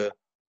me, were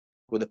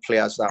the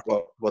players that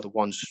were the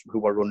ones who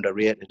were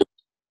underrated.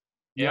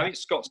 Yeah, I think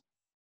Scott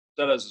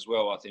Sellers as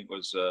well, I think,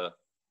 was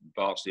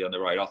vastly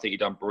underrated. I think he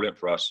done brilliant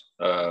for us.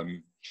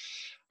 And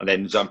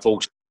then,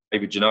 unfortunately,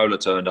 David Ginola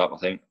turned up, I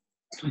think.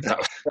 That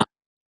was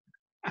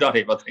done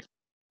him, I think.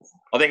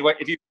 I think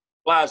if you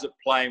players that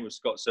playing with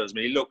Scott Sellers, I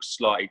mean, he looks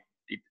like,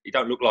 he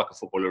don't look like a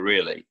footballer,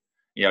 really.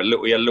 You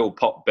know, he had a little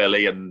pot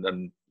belly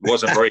and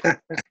wasn't very...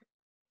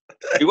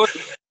 he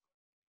wasn't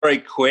very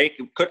quick.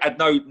 Had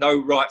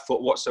no right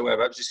foot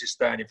whatsoever. It was just his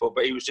standing foot.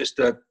 But he was just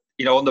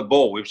you know, on the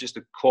ball, he was just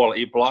a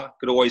quality player.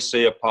 Could always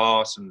see a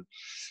pass and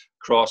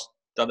cross,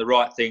 done the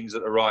right things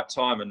at the right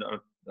time. And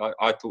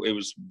I thought he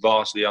was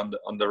vastly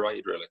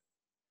underrated, really.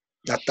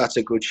 That's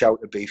a good shout,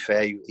 to be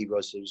fair. He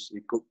was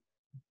good,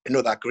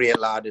 another great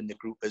lad in the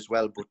group as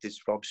well. But as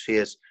Rob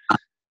says,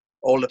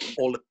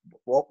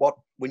 what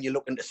when you're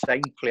looking to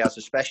sign players,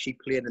 especially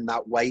playing in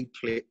that wide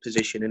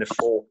position in a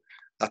 4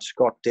 that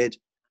Scott did,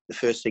 the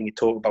first thing you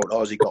talk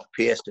about, he got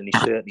paced, and he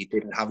certainly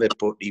didn't have it,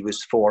 but he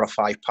was 4 or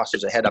 5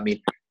 passes ahead. I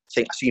mean, I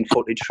think I've seen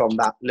footage from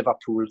that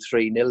Liverpool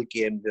 3-0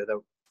 game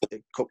a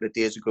couple of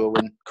days ago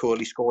when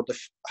Coley scored the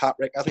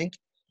hat-trick, I think.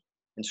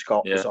 And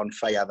Scott was on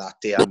fire that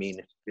day. I mean,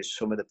 there's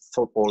some of the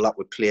football that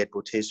we played,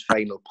 but his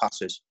final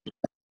passes,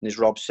 and as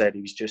Rob said,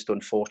 he was just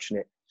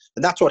unfortunate.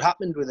 And that's what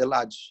happened with the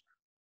lads.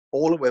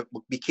 All of it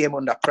became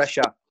under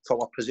pressure for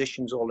our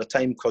positions all the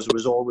time, because there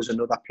was always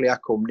another player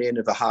coming in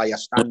of a higher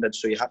standard,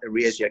 so you had to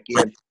raise your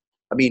game.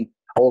 I mean,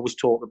 I always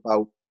talk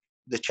about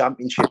the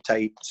championship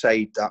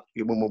side that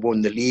when we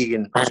won the league,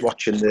 and I was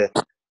watching it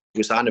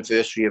was the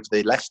anniversary of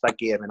the Leicester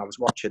game, and I was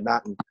watching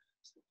that, and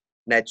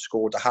Ned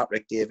scored a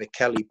hat-trick, David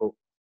Kelly, but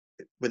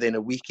within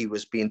a week he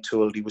was being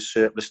told he was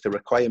surplus to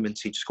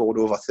requirements. He'd scored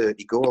over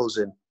 30 goals,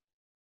 and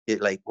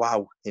it like,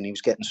 wow. And he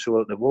was getting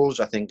sold to Wolves,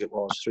 I think it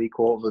was,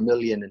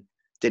 $750,000, and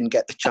didn't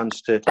get the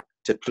chance to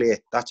play.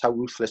 That's how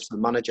ruthless the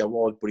manager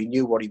was, but he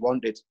knew what he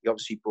wanted. He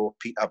obviously brought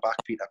Peter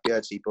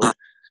Beardsley, but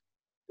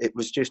it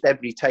was just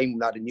every time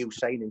that a new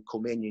signing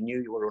come in, you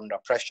knew you were under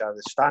pressure.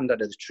 The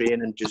standard of the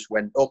training just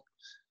went up.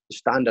 The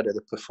standard of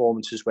the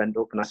performances went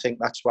up. And I think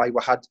that's why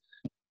we had,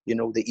 you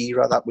know, the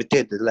era that we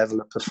did, the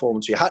level of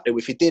performance you had to.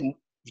 If you didn't,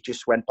 you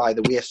just went by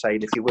the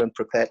wayside if you weren't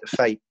prepared to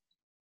fight.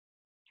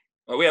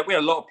 Well, we had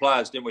a lot of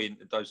players, didn't we, in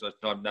those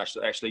times, Nash,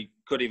 that actually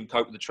couldn't even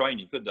cope with the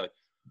training, could they?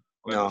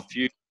 No.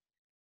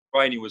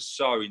 Training was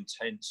so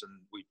intense, and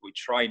we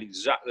trained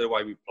exactly the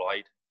way we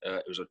played.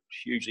 It was a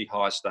hugely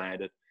high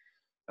standard.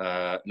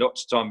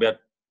 Lots of time we had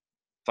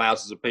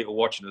thousands of people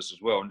watching us as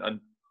well, and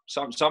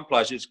some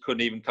players just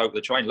couldn't even cope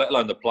with the training, let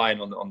alone the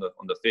playing on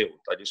the field.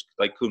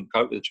 They couldn't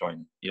cope with the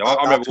training. You know,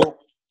 I remember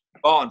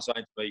Barton saying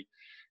to me,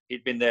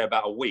 he'd been there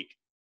about a week,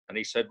 and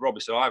he said, "Rob,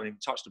 I haven't even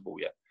touched the ball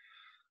yet.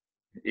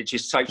 It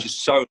just takes you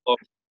so long,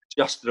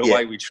 just the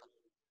way we train."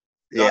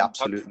 Yeah,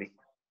 absolutely.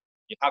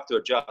 You have to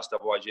adjust,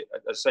 otherwise,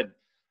 as I said,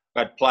 we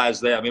had players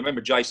there. I mean,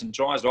 remember Jason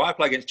Drysdale? I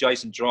played against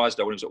Jason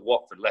Drysdale when he was at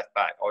Watford, left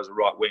back. I was a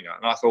right winger,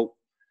 and I thought,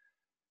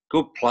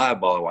 good player,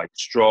 by the way,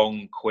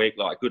 strong, quick,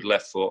 like good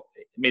left foot.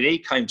 I mean, he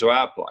came to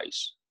our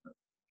place,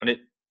 and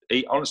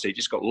he honestly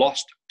just got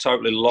lost,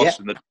 totally lost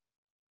in the,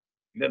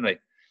 didn't he?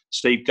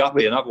 Steve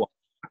Guppy, another one.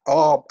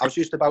 Oh, I was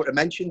just about to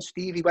mention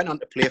Steve. He went on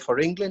to play for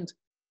England,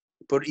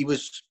 but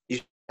he's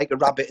like a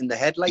rabbit in the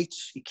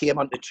headlights. He came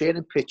on the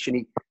training pitch,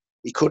 and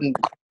he couldn't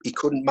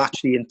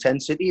match the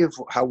intensity of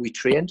how we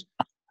trained.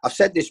 I've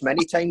said this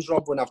many times,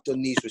 Rob, when I've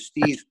done these with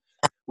Steve.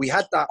 We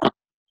had that,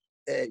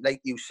 like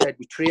you said,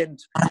 we trained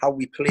how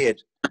we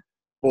played,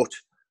 but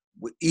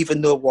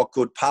even though we're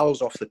good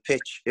pals off the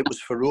pitch, it was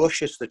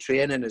ferocious, the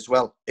training as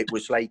well. It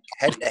was like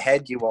head to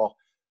head, we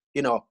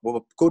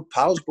were good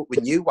pals, but we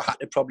knew we had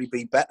to probably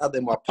be better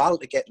than our pal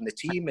to get in the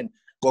team, and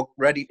we're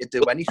ready to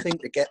do anything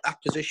to get that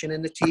position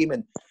in the team.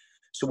 And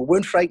so we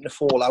weren't frightened to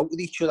fall out with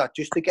each other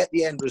just to get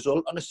the end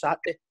result on a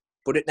Saturday.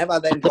 But it never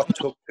then got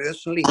took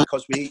personally,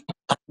 because we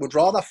would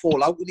rather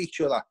fall out with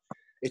each other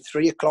at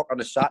 3 o'clock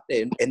on a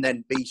Saturday and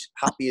then be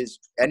happy as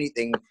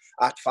anything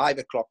at 5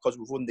 o'clock because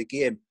we've won the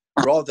game,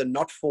 rather than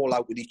not fall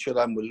out with each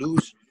other and we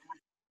lose.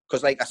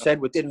 Because, like I said,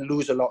 we didn't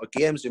lose a lot of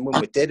games, and when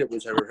we did, it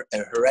was a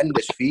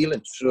horrendous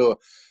feeling. So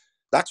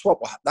that's what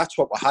we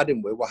had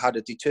in we had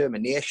a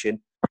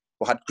determination.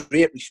 We had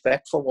great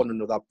respect for one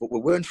another, but we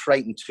weren't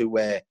frightened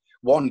to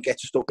one, get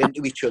stuck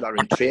into each other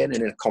in training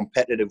in a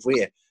competitive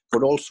way,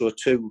 but also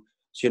two,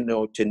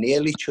 to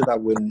nail each other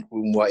when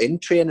we're in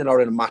training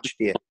or in a match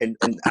day. And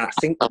I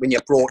think when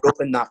you're brought up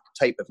in that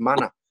type of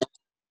manner,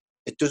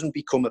 it doesn't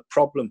become a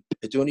problem.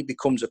 It only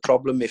becomes a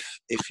problem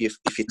if you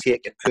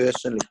take it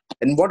personally.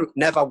 And what it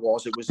never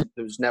was,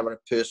 there was never a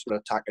personal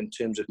attack in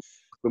terms of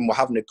when we're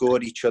having a go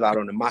at each other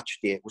on a match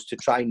day. It was to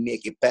try and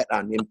make it better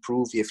and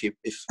improve you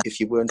if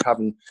you weren't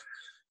having,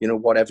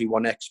 what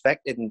everyone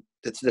expected. And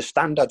the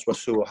standards were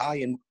so high.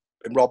 And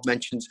Rob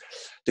mentions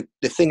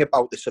the thing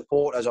about the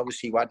supporters.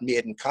 Obviously, we had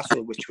Maiden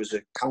Castle, which was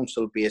a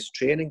council-based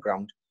training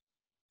ground.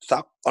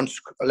 That on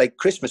like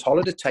Christmas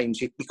holiday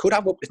times, you could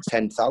have up to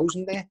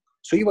 10,000 there.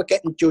 So you were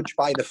getting judged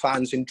by the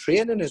fans in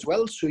training as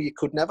well. So you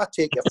could never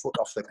take your foot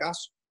off the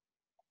gas.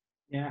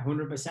 Yeah,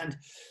 100%.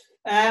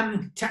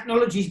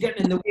 Technology's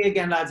getting in the way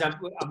again, lads. I've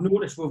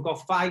noticed we've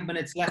got 5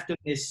 minutes left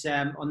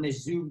on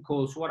this Zoom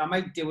call. So what I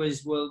might do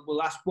is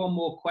we'll ask one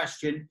more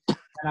question, and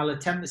I'll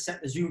attempt to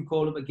set the Zoom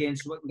call up again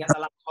so we can get the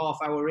last half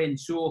hour in.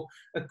 So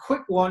a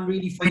quick one,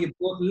 really, for you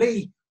both.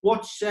 Lee,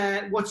 what's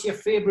your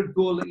favourite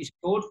goal that you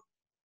scored?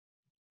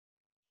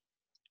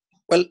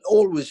 Well,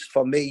 always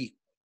for me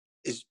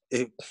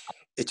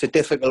it's a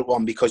difficult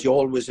one because you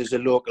always, as a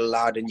local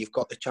lad, and you've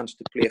got the chance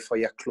to play for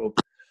your club,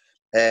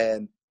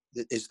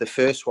 is the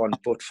first one.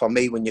 But for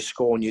me, when you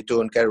score and you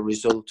don't get a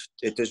result,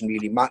 it doesn't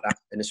really matter.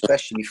 And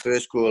especially my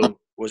first goal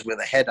was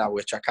with a header,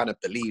 which I cannot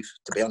believe,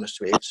 to be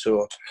honest with you.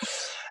 So,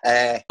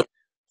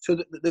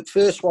 the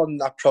first one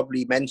that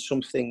probably meant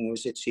something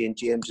was at St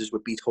James's. We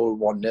beat Hull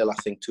 1-0, I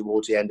think,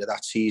 towards the end of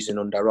that season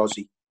under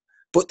Ozzy.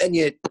 But then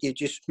you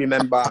just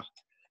remember,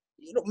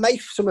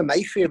 some of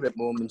my favourite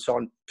moments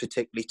aren't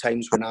particularly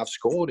times when I've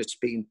scored. It's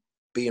been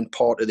being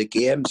part of the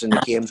games and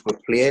the games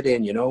we've played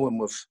in, and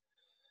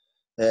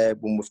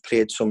we've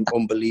played some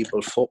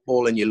unbelievable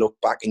football, and you look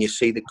back and you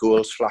see the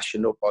goals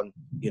flashing up on,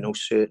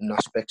 certain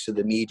aspects of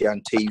the media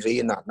and TV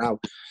and that now.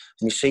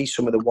 And you see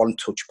some of the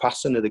one-touch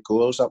passing of the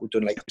goals that we've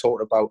done, like I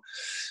talked about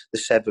the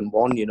 7-1,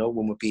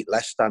 when we beat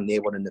Leicester and they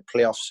were in the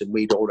playoffs and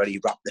we'd already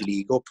wrapped the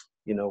league up.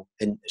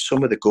 And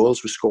some of the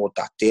goals were scored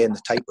that day and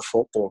the type of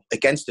football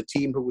against a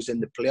team who was in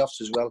the playoffs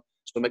as well.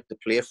 So make the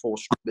play for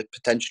a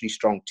potentially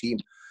strong team.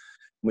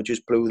 We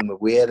just blew them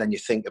away. Then you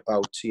think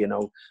about,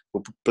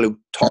 we blew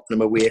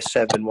Tottenham away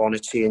 7-1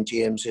 at St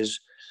James's.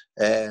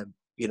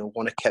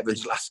 One of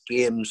Kevin's last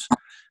games.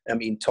 I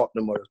mean,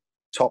 Tottenham were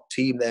a top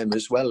team then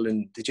as well,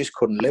 and they just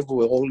couldn't live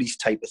with all these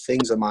type of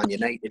things. Man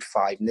United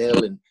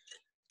 5-0, and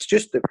it's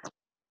just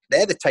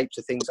they're the types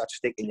of things that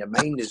stick in your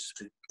mind. Is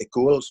the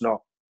goals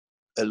not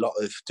a lot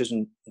of,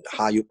 doesn't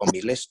high up on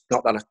my list.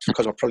 Not that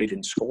because I probably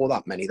didn't score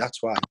that many.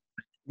 That's why.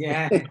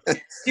 Yeah.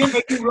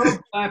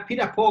 Rob,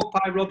 Peter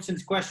Porkpie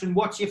Robson's question: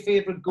 what's your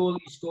favourite goal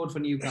you scored for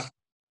Newcastle?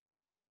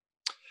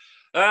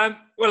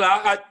 Well,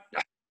 I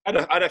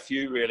had a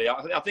few really.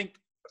 I think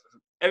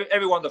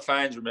every one of the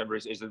fans remember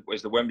is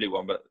the Wembley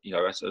one. But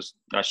as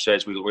Nash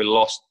says, we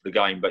lost the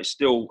game, but it's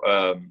still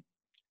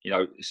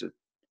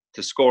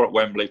to score at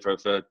Wembley for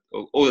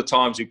all the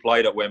times we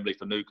played at Wembley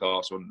for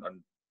Newcastle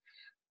and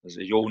as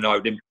you all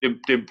know,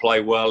 didn't play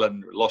well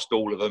and lost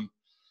all of them.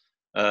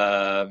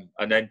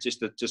 And then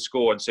just to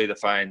score and see the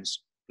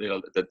fans,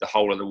 the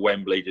whole of the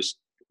Wembley just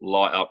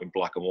light up in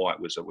black and white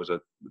was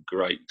a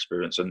great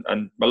experience.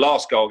 And my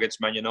last goal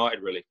against Man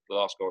United, really, the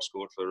last goal I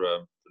scored for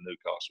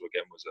Newcastle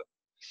again was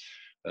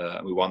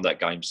we won that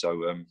game.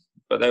 So,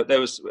 but there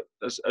was,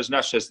 as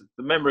Nash says,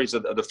 the memories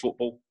of the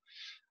football.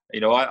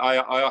 I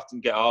often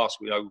get asked,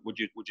 would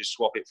you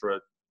swap it for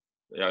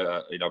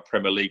a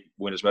Premier League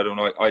winners medal?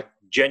 And I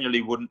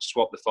genuinely wouldn't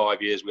swap the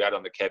 5 years we had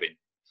under Kevin.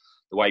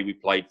 The way we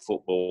played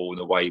football and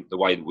the way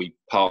that we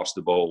passed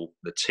the ball,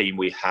 the team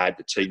we had,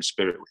 the team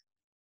spirit.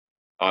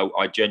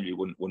 I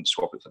genuinely wouldn't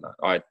swap it for that.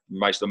 I had the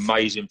most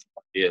amazing 5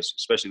 years,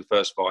 especially the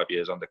first 5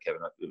 years under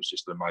Kevin. It was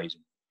just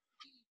amazing.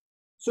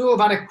 So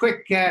I've had a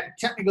quick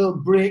technical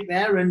break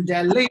there. And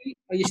Lee,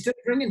 are you still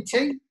drinking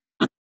tea?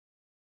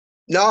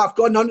 No, I've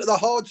gone on to the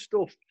hard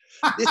stuff.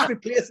 This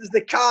replaces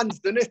the cans,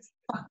 doesn't it?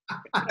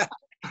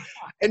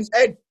 And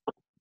Ed,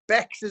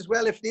 Bex as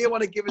well, if they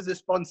want to give us a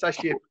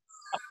sponsorship.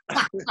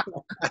 I'm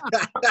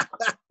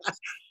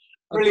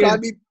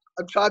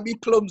trying me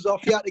plums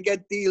off here to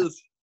get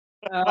deals.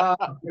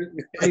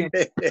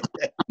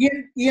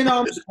 Ian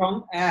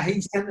Armstrong,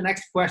 he sent the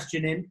next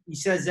question in. He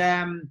says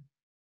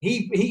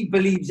he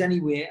believes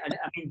anyway, and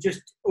I mean,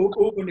 just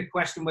open the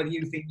question whether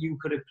you think you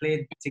could have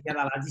played together,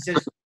 lads. He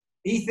says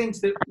he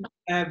thinks that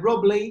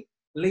Rob Lee,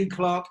 Lee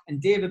Clark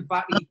and David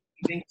Batty,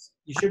 he thinks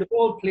you should have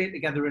all played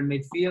together in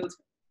midfield.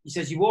 He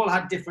says you all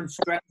had different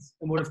strengths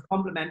and would have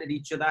complemented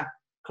each other.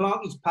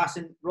 Clarkie's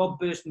passing, Rob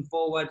bursting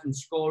forward and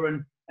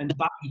scoring, and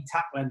Batty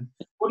tackling.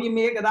 What do you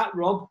make of that,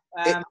 Rob?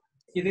 Do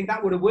you think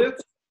that would have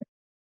worked?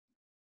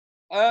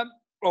 Well,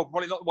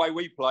 probably not the way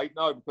we played,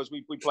 no, because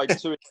we played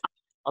two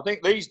I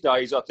think these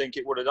days, I think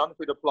it would have done if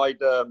we'd have played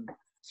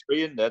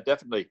 3 in there,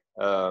 definitely.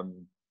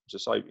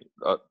 Just say,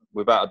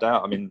 without a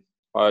doubt. I mean,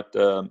 I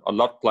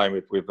loved playing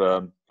with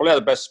probably had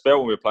the best spell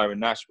when we were playing with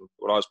Nash,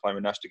 when I was playing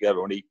with Nash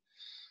together. When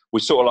we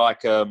sort of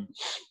like,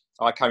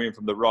 I came in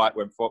from the right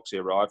when Foxy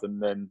arrived,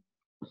 and then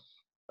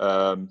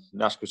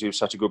Nash, because he was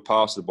such a good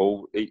passer of the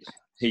ball,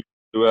 he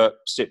would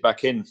sit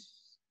back in.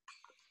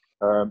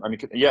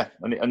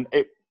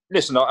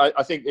 Listen,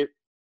 I think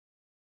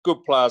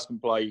good players can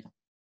play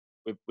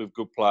with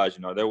good players.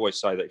 You know, they always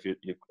say that if you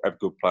have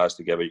good players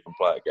together, you can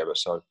play together.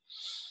 So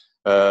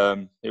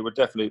it would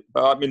definitely.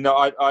 But I mean,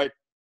 I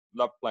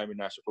loved playing with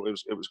Nash. I thought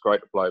it was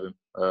great to play with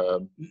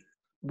him.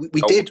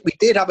 We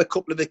did have a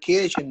couple of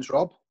occasions,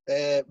 Rob,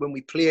 when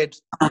we played.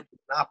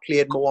 I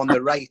played more on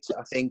the right.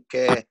 I think.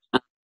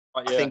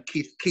 I think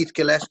Keith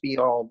Gillespie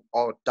or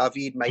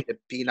David might have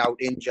been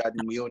out injured,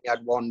 and we only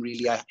had one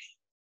really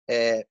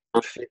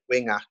fit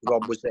winger.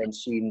 Rob was then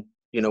seen,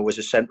 you know, as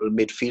a central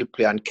midfield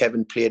player, and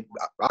Kevin played.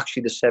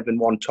 Actually, the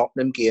 7-1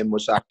 Tottenham game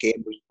was that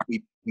game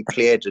we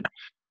played, and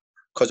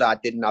because I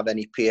didn't have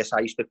any pace,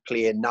 I used to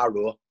play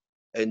narrow,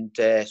 and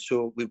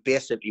so we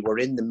basically were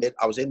in the mid.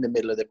 I was in the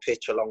middle of the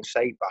pitch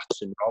alongside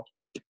Bats and Rob,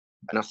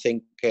 and I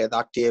think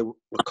that day we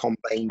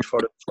combined for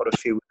a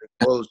few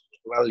goals.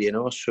 Well, you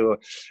know, so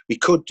we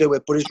could do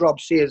it. But as Rob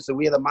says, the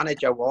way the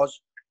manager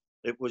was,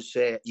 it was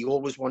he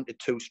always wanted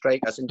 2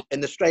 strikers.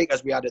 And the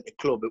strikers we had at the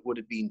club, it would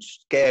have been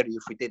scary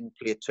if we didn't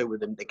play 2 of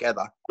them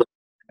together.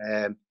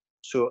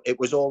 So it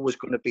was always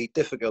going to be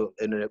difficult,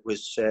 and it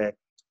was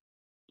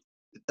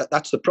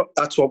that's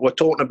what we're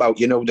talking about.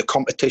 You know, the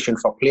competition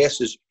for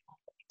places.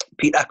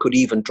 Peter could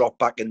even drop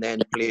back and then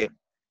play,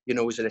 you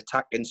know, as an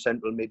attacking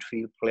central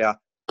midfield player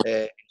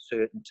in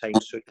certain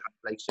times. So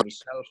like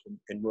myself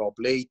and Rob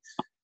Lee,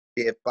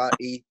 Dave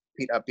Batty,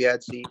 Peter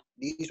Beardsley,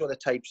 these were the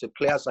types of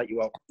players that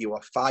you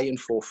are vying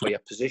for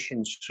your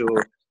positions. So,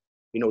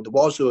 you know, there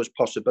was those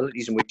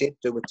possibilities, and we did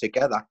do it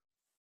together,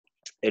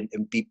 and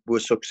we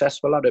were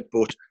successful at it.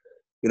 But,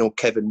 you know,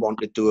 Kevin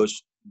wanted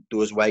those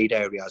wide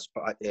areas,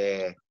 but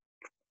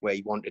where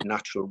he wanted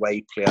natural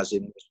wide players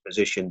in those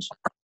positions.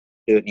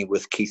 Certainly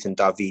with Keith and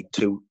David,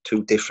 two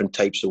different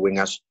types of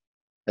wingers,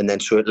 and then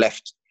so it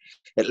left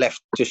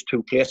just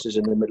 2 places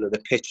in the middle of the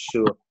pitch.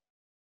 So.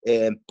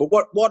 But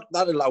what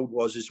that allowed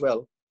was as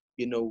well,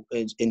 you know,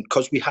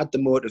 because we had the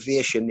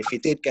motivation. If you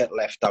did get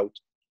left out,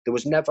 there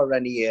was never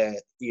any,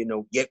 you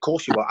know. Yeah, of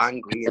course you were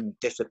angry and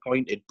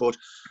disappointed, but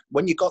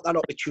when you got that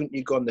opportunity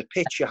to go on the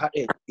pitch, you had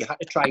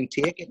to try and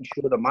take it and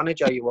show the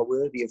manager you were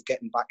worthy of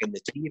getting back in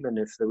the team. And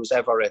if there was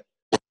ever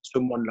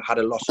someone had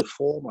a loss of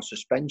form or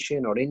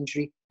suspension or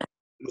injury,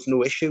 there was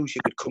no issues.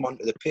 You could come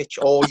onto the pitch,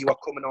 or you were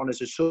coming on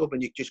as a sub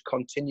and you just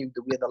continued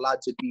the way the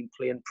lads had been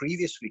playing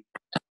previously.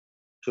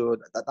 So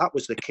that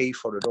was the key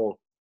for it all.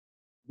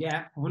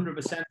 Yeah,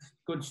 100%.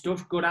 Good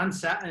stuff. Good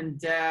answer.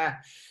 And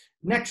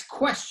next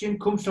question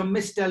comes from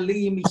Mr.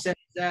 Liam. He says,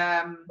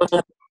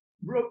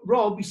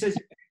 Rob, he says,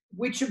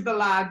 which of the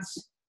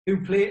lads who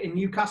play in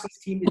Newcastle's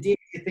team today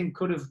do you think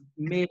could have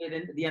made it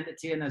into the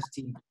entertainers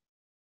team?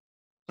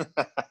 Is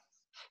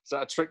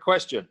that a trick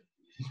question?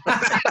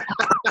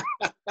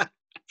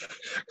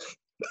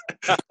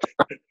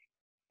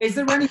 Is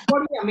there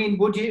anybody? I mean,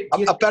 would you?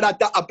 I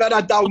bet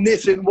I down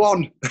this in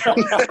one. Do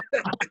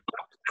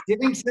you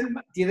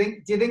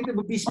think there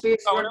would be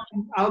space for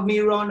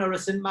Almiron or a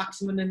St.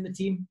 Maximin in the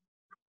team?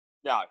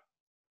 No.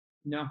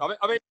 No.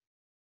 I mean,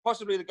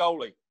 possibly the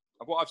goalie.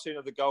 Of what I've seen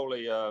of the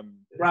goalie,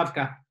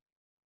 Bravka.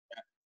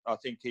 I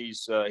think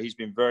he's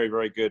been very,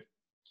 very good.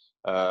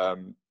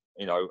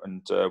 You know,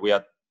 and we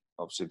had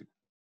obviously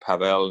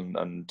Pavel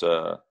and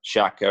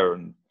Xhaka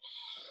and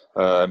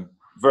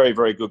very,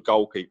 very good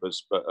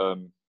goalkeepers, but.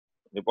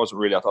 It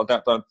wasn't really. I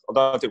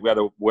don't think we had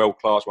a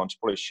world-class one.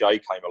 Probably Shea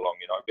came along,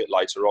 you know, a bit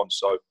later on.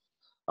 So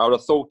I would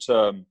have thought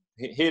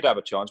he'd have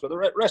a chance. But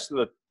the rest of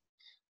the,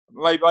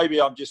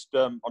 maybe I'm just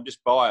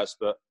biased.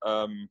 But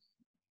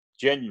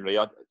genuinely,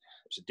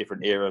 it's a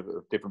different era,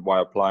 a different way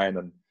of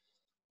playing.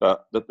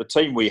 But the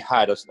team we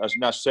had, as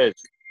Nash said,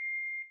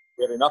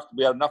 we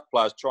had enough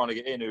players trying to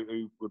get in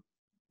who would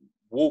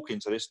walk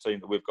into this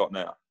team that we've got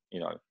now. You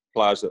know,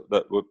 players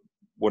that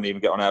wouldn't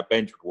even get on our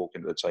bench would walk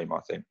into the team, I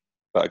think.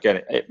 But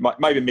again,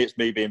 maybe it's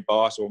me being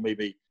biased or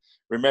maybe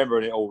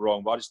remembering it all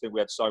wrong. But I just think we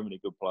had so many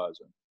good players.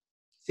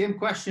 Same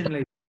question,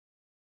 Lee.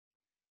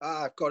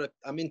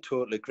 I'm in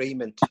total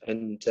agreement,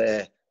 and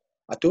I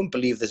don't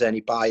believe there's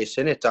any bias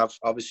in it. I've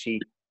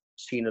obviously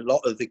seen a lot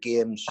of the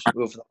games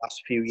over the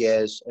last few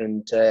years,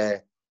 and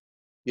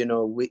you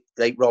know,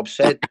 like Rob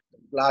said,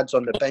 lads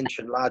on the bench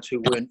and lads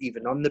who weren't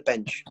even on the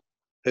bench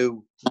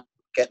who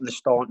getting the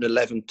starting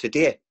 11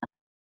 today.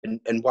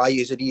 And why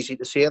is it easy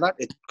to say that?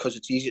 Because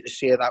it's easy to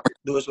say that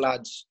those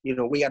lads, you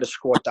know, we had a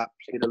squad that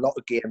played a lot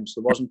of games.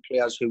 There wasn't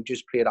players who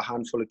just played a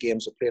handful of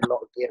games. They played a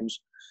lot of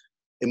games.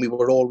 And we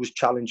were always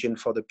challenging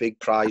for the big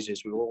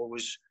prizes. We were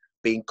always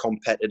being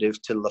competitive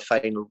till the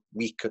final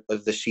week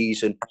of the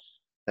season.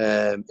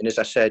 And as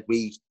I said,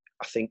 I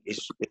think it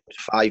was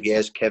 5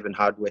 years Kevin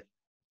had with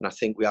And I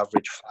think we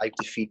averaged 5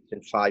 defeats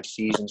in 5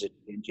 seasons at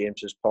St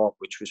James's Park,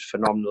 which was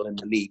phenomenal in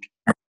the league.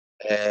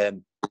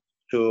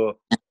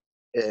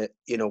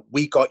 You know,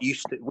 we got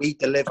used to, we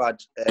delivered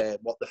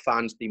what the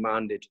fans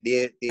demanded.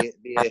 They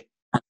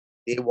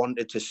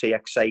wanted to see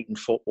exciting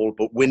football,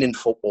 but winning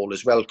football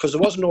as well. Because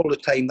it wasn't all the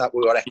time that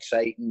we were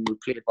exciting, we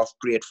played off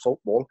great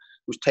football. There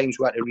was times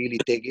we had to really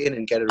dig in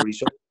and get a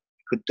result.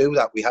 We could do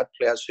that. We had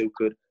players who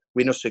could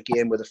win us a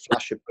game with a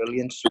flash of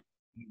brilliance.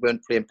 We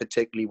weren't playing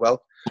particularly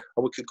well.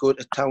 Or we could go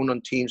to town on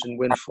teams and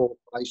win 4,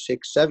 5,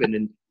 6, 7.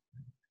 And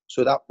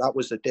so that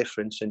was the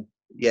difference. And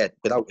yeah,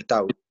 without a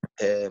doubt,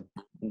 the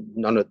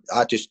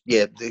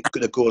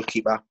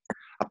goalkeeper,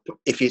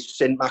 if he's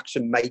St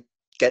Maxim, might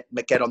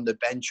get on the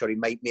bench, or he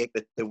might make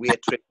the way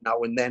trip now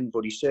and then,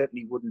 but he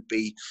certainly wouldn't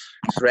be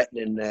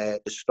threatening the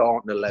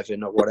starting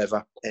 11 or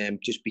whatever,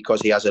 just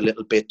because he has a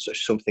little bit of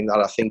something that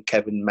I think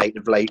Kevin might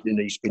have liked in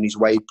his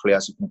wide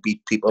players. He can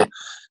beat people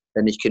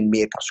and he can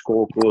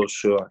score goals,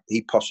 so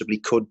he possibly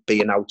could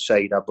be an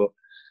outsider, but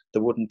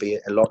there wouldn't be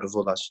a lot of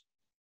others.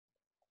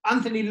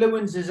 Anthony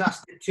Lewins has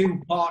asked a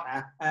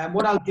two-parter.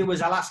 What I'll do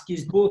is I'll ask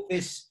you both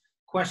this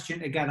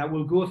question again. I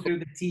will go through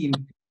the team.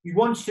 He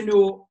wants to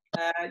know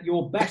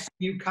your best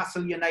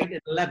Newcastle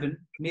United 11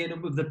 made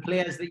up of the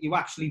players that you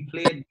actually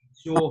played.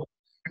 So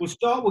we'll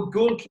start with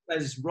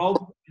goalkeepers. Rob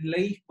and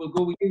Lee, we'll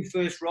go with you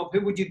first, Rob.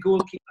 Who would your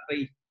goalkeeper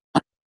be?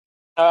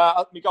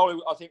 My goalie,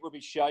 I think, would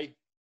be Shea.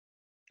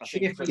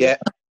 Yeah,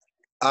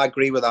 I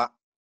agree with that.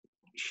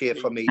 Shea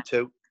for me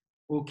too.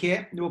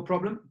 Okay, no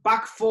problem.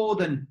 Back four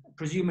then,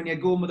 presuming you're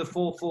going with a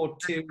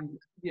 4-4-2,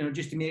 you know,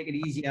 just to make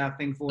it easier, I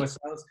think, for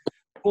ourselves.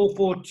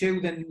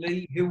 4-4-2 then,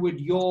 Lee, who would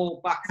your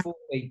back four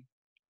be?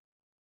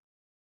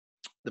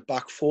 The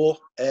back four,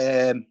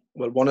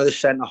 well, one of the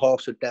centre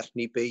halves would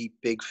definitely be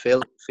Big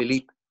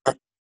Philippe.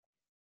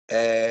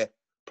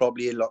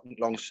 Probably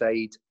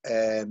alongside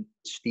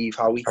Steve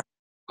Howie,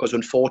 because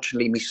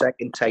unfortunately, my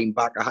second time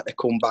back, I had to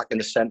come back in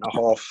the centre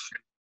half.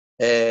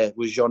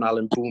 Was John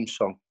Allen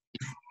Boomsong.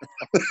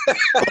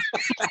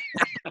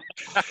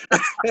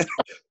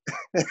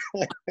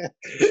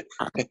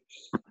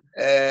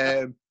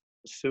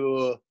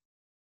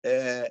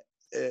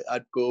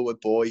 I'd go with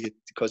Boy,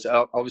 because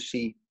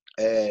obviously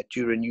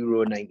during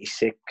Euro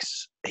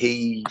 96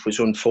 he was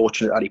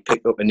unfortunate that he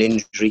picked up an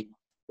injury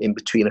in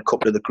between a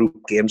couple of the group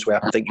games,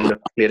 where I think he would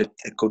have played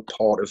a good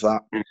part of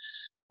that.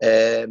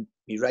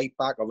 Me right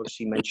back,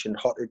 obviously mentioned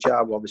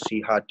Hottejar. We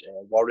obviously had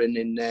Warren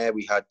in there.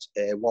 We had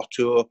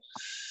Watto.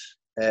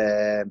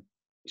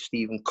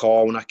 Stephen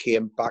Carr, when I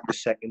came back the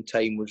second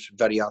time, was a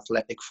very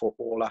athletic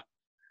footballer.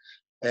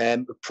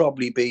 I'll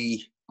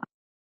probably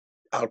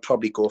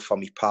go for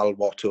my pal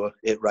Watto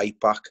at right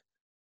back,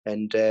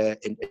 and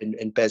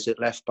Bez at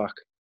left back.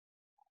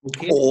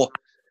 Okay. Or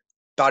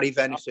Barry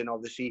Venison,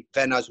 obviously.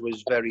 Venaz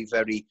was very,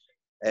 very.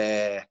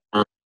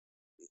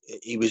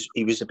 He was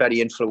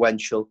very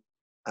influential,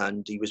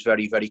 and he was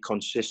very, very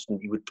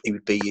consistent. He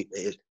would be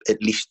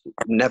at least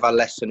never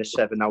less than a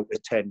 7 out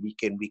of 10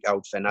 week in, week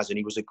out. Venaz, and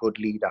he was a good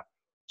leader.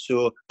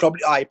 So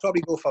I'd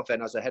probably go for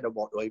Venaz ahead of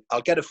Watto.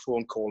 I'll get a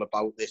phone call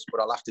about this, but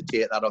I'll have to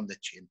take that on the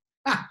chin.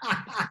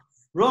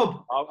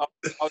 Rob, I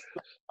was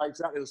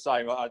exactly the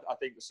same. I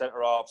think the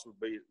centre halves would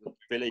be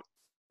Billy,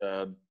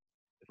 if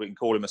we can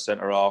call him a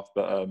centre half,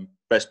 but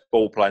best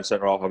ball playing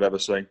centre half I've ever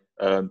seen.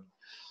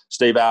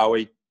 Steve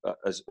Howie,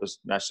 as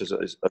Nash says, at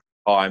the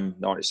time,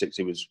 96,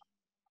 he was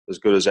as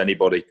good as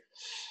anybody.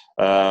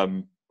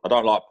 I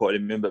don't like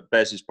putting him in, but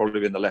Bez is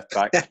probably in the left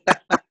back.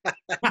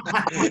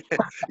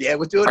 Yeah,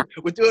 we're doing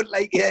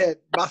like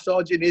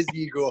massaging his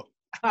ego.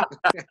 You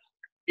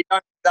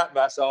don't need that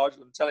massage.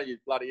 I'm telling you,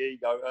 bloody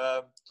ego.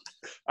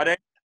 And then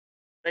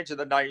mention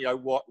the name,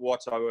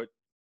 Watto,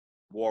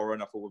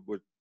 Warren. I thought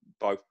would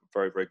both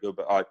very, very good.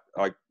 But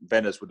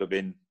Venaz would have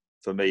been,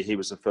 for me, he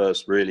was the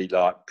first really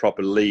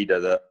proper leader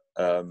that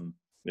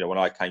when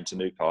I came to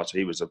Newcastle,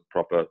 he was a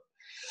proper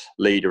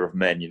leader of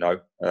men.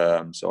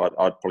 So I'd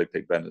probably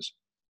pick Venaz.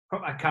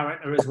 Proper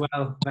character as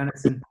well,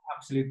 Venison,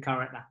 absolute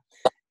character.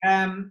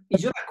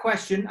 His other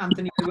question,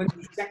 Anthony,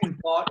 the second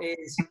part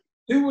is,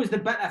 who was the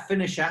better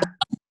finisher,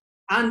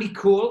 Andy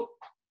Cole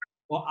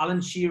or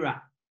Alan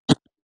Shearer?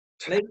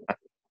 Well,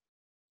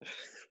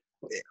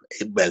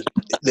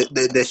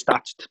 the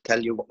stats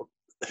tell you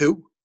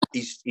who.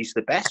 He's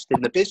the best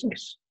in the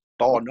business,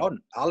 bar none,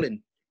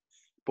 Alan.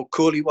 But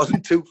Coley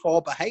wasn't too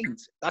far behind.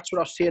 That's what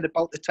I was saying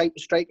about the type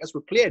of strikers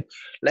we played.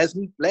 Les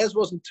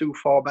wasn't too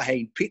far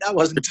behind. Peter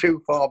wasn't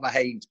too far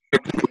behind.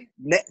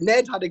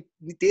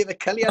 David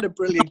Kelly had a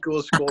brilliant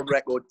goal scoring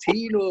record.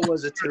 Tino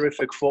was a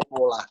terrific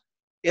footballer.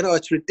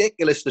 It's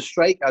ridiculous the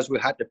strikers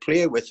we had to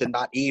play with in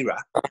that era.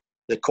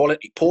 The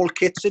quality. Paul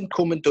Kitson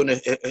come and done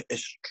a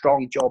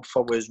strong job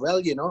for us as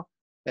well.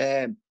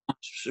 But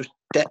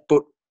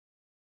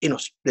the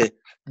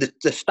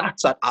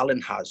stats that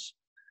Alan has.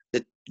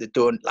 They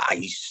don't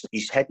lie.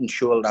 He's head and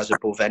shoulders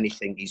above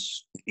anything.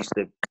 He's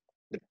the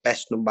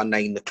best number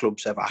 9 the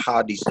club's ever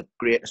had. He's the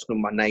greatest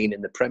number 9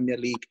 in the Premier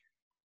League.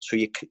 So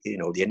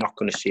you're not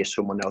going to say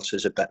someone else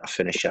is a better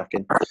finisher.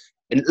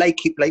 And like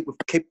we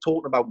keep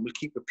talking about, and we'll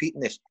keep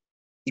repeating this,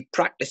 he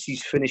practiced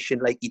his finishing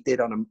like he did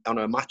on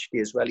a match day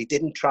as well. He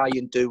didn't try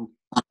and do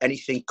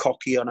anything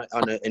cocky in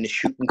a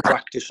shooting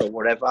practice or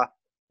whatever.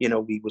 You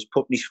know, he was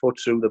putting his foot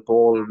through the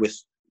ball with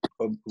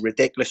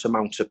ridiculous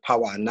amounts of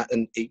power,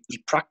 and he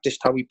practiced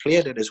how he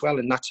played it as well,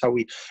 and that's how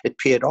it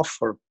paid off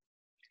for him.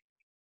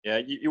 Yeah,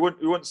 you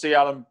wouldn't see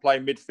Alan play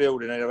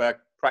midfield in any of our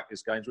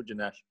practice games, would you,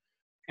 Nash?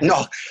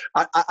 No,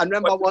 I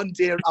remember one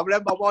day,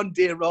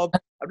 Rob.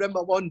 I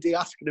remember one day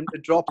asking him to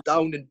drop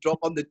down and drop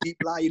on the deep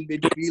lying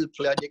midfield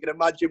play, and you can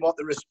imagine what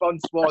the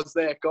response was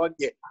there, can't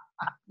you?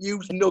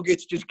 Use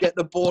Nuggets, just get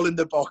the ball in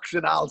the box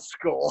and I'll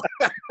score.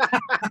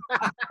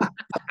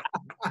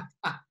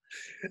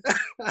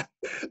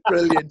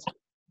 Brilliant.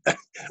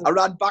 I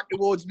ran back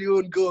towards my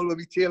own goal with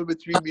my tail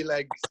between my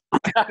legs.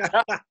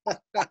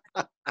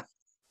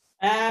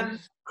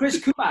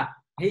 Chris Cooper,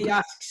 he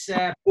asks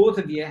both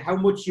of you how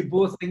much you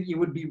both think you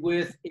would be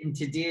worth in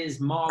today's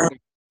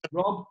market.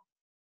 Rob?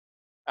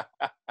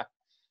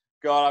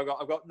 God,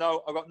 I've got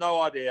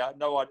no idea.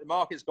 No idea. The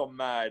market's gone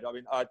mad. I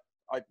mean, I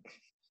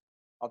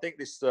think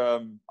this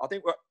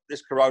what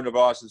this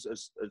coronavirus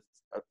has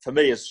for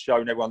me has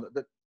shown everyone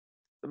that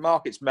the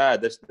market's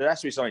mad. There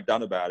has to be something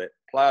done about it.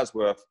 Players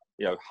worth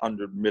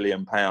 £100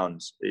 million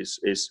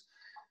is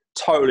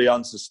totally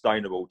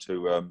unsustainable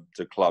to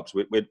clubs.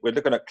 We're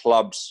looking at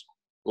clubs,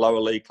 lower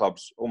league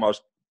clubs,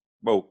 almost.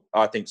 Well,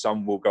 I think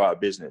some will go out of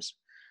business.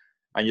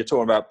 And you're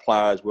talking about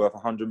players worth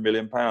 £100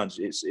 million.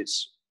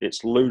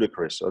 It's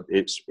ludicrous.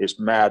 It's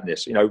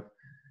madness. You know,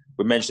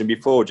 we mentioned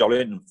before,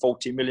 Joelinton,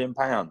 £40 million.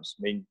 I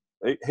mean,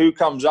 who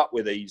comes up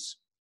with these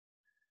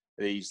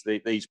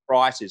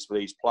prices for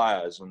these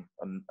players?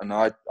 And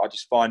I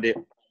just find it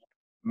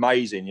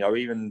amazing. You know,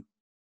 even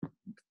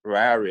for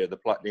our area,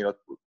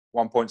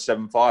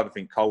 1.75, I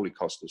think Coley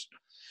cost us.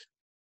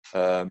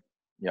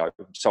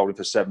 Sold it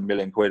for £7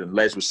 million, and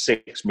Les was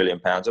 £6 million.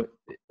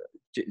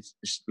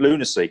 It's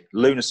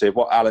lunacy of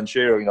what Alan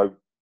Shearer,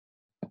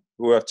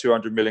 worth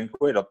 £200 million.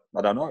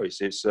 I don't know.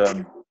 It's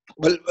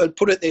Well, I'll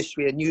put it this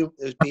way: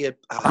 there'd be a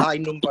high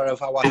number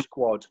of our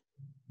squad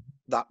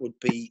that would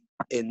be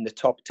in the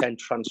top 10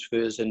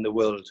 transfers in the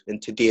world in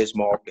today's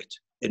market,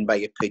 in my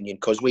opinion,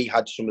 because we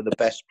had some of the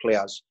best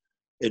players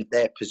in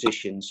their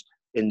positions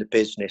in the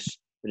business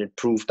and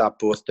improved that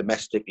both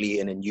domestically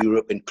and in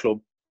Europe in club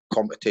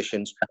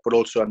competitions, but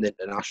also on the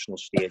international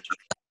stage.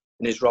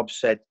 And as Rob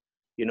said,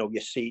 you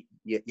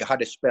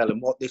had a spell,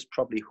 and what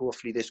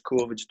hopefully this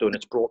COVID's done,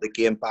 it's brought the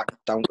game back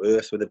down to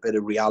earth with a bit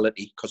of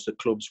reality, because the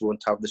clubs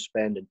won't have the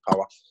spending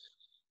power.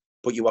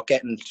 But you are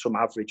getting some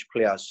average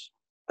players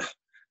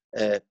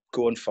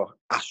going for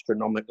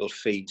astronomical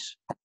fees.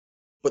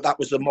 But that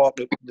was the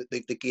market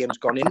the game's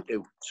gone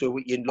into. So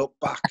you look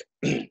back,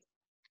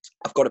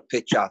 I've got a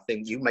picture, I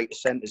think you might have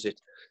sent us it,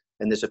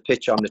 and there's a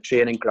picture on the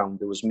training ground.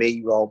 There was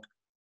me, Rob,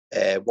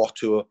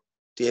 Watto,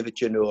 David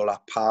Ginola,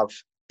 Pav,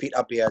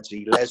 Peter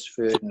Beardsley, Les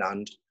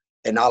Ferdinand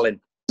and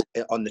Alan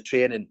on the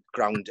training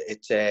ground.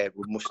 We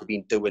must have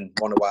been doing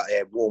one of our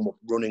warm-up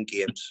running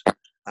games.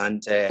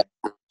 And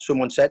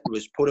someone said to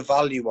us, put a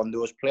value on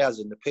those players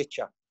in the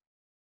picture.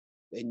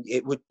 And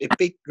it'd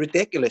be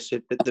ridiculous.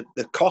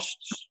 The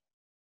costs,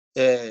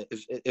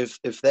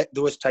 if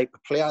those type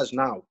of players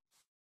now,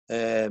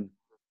 and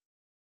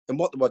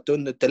what they were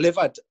done, they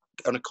delivered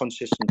on a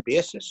consistent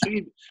basis. So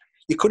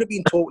you could have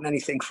been talking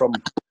anything from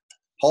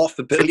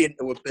 £500 million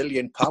to £1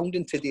 billion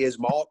in today's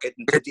market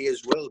and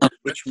today's world,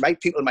 which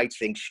people might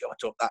think, shut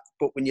up that.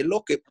 But when you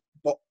look at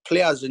what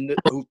players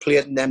who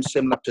played in them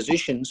similar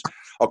positions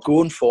have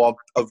gone for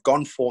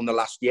in the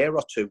last year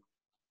or two,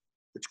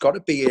 it's got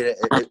to be a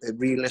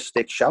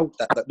realistic shout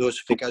that those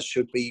figures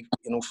should be,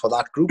 for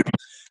that group.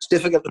 It's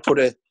difficult to put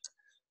a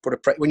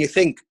when you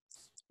think,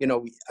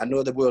 I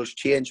know the world's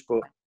changed,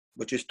 but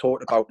we just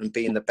talked about him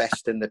being the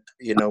best in the,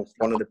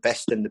 one of the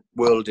best in the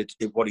world at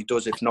what he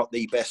does, if not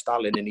the best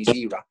Alan in his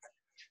era.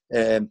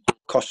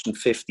 Costing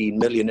 15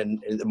 million,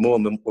 and at the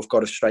moment we've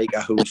got a striker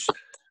who's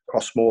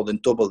cost more than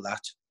double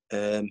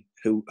that,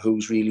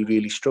 who's really,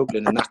 really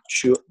struggling, and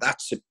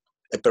that's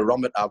a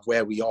barometer of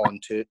where we are in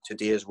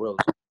today's world.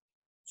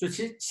 So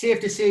it's safe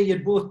to say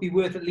you'd both be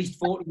worth at least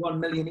 41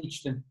 million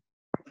each then?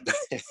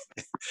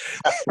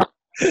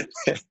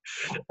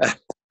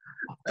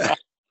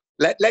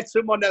 Let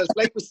someone else,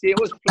 like we say,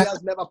 those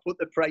players never put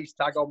the price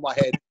tag on my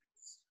head.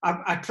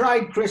 I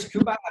tried, Chris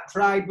Cooper. I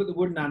tried, but they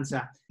wouldn't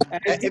answer.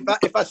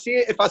 If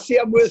I say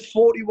I'm worth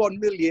 41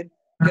 million,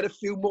 get a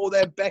few more of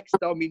them becks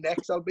down me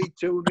next, I'll be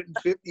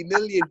 250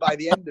 million by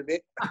the end of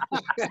it.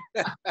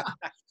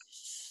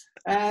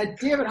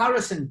 David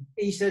Harrison,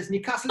 he says,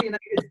 Newcastle United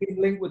has been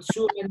linked with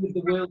so many of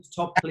the world's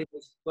top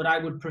players, but I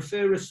would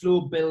prefer a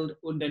slow build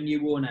under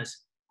new owners.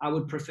 I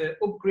would prefer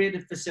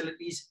upgraded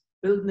facilities,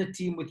 building a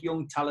team with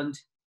young talent.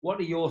 What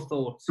are your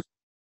thoughts?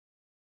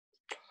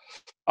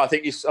 I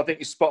think he's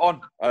spot on.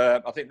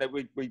 I think that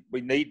we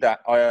need that.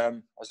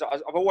 I've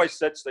always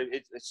said, Steve,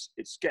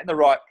 it's getting the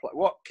right.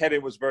 What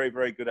Kevin was very,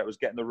 very good at was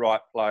getting the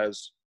right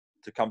players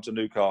to come to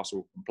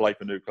Newcastle and play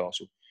for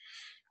Newcastle.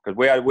 because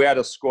we had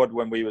a squad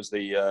when we was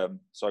the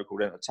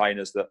so-called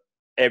entertainers that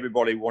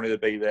everybody wanted to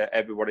be there.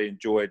 Everybody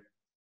enjoyed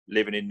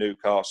living in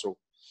Newcastle.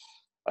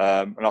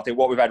 And I think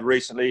what we've had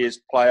recently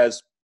is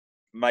players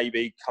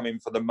maybe coming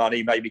for the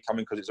money, maybe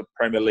coming because it's a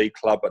Premier League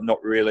club, but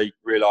not really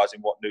realising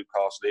what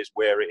Newcastle is,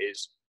 where it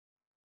is.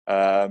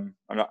 And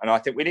I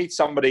think we need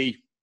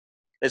somebody.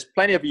 There's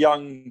plenty of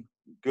young,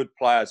 good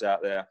players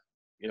out there,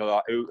 you know,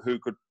 like who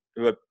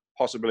have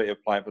possibility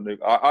of playing for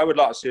Newcastle. I would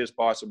like to see us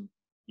buy some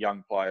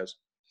young players,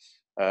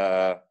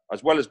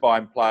 as well as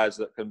buying players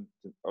that can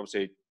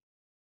obviously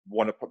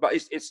want to. But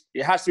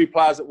it has to be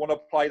players that want to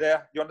play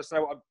there. You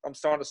understand what I'm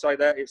starting to say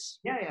there?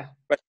 Yeah.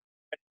 But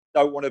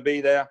don't want to be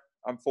there,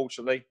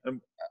 unfortunately.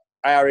 And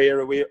our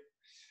era,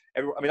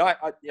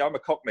 I'm a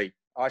Cockney.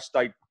 I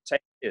stayed 10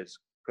 years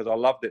because I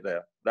loved it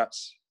there.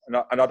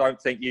 And I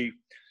don't think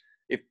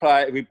if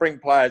we bring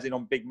players in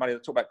on big money,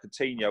 let's talk about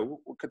Coutinho.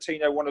 Would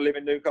Coutinho want to live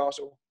in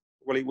Newcastle?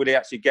 Will he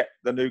actually get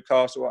the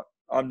Newcastle?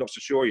 I'm not so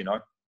sure, you know.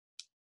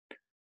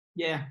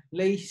 Yeah,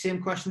 Lee,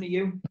 same question to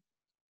you.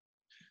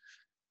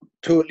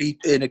 Totally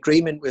in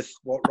agreement with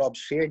what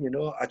Rob's saying. You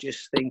know, I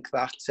just think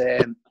that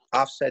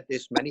I've said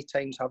this many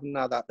times, haven't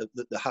I? That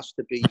there has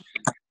to be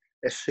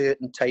a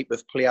certain type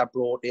of player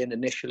brought in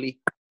initially,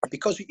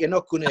 because you're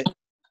not going to.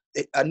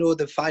 I know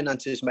the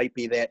finances might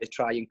be there to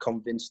try and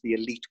convince the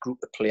elite group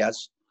of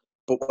players,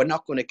 but we're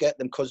not going to get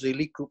them because the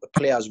elite group of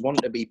players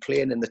want to be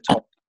playing in the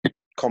top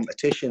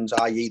competitions,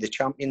 i.e. the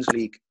Champions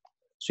League.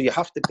 So you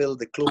have to build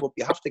the club up.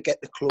 You have to get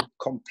the club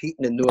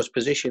competing in those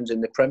positions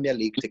in the Premier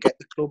League to get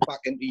the club back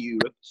into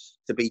Europe,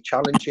 to be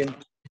challenging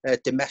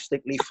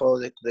domestically for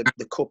the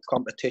cup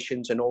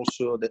competitions and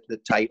also the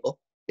title,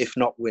 if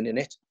not winning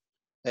it.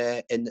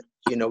 And,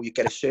 you know, you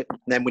get a certain...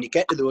 And then when you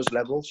get to those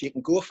levels, you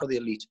can go for the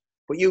elite.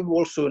 But you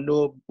also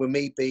know, with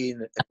me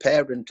being a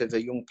parent of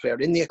a young player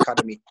in the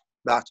academy,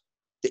 that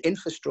the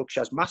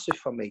infrastructure is massive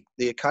for me.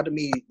 The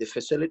academy, the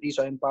facilities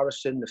are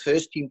embarrassing. The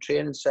first team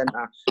training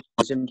centre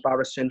is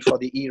embarrassing for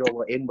the era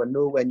we're in. We're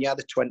nowhere near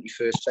the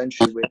 21st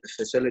century with the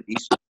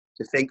facilities.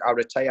 To think I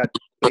retired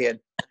playing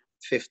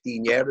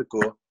 15 years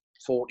ago,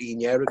 14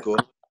 years ago,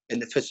 and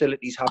the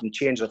facilities haven't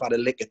changed. I've had a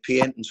lick of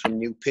paint and some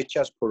new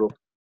pictures put up.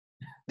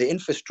 The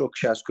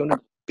infrastructure is going to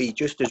be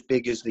just as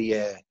big as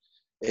the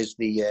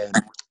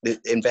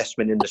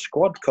investment in the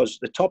squad, because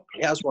the top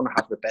players want to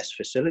have the best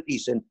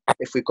facilities. And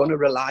if we're going to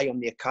rely on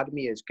the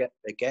academy,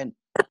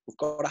 we've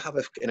got to have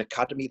an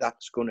academy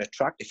that's going to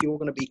attract. If you're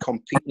going to be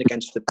competing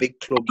against the big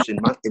clubs in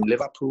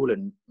Liverpool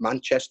and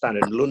Manchester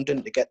and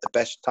London to get the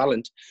best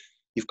talent,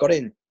 you've got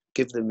to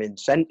give them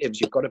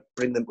incentives. You've got to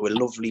bring them to a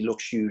lovely,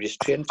 luxurious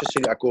training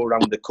facility. I go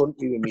around the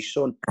country with my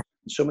son,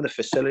 and some of the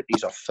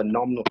facilities are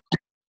phenomenal.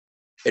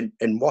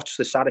 And what's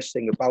the saddest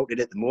thing about it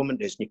at the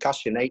moment is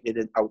Newcastle United,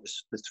 out of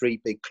the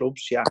three big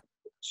clubs,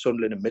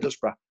 Sunderland and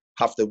Middlesbrough,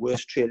 have the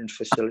worst training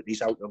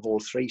facilities out of all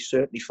three,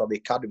 certainly for the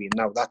academy. And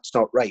now that's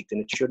not right,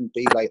 and it shouldn't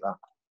be like that.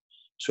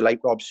 So like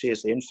Rob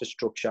says, the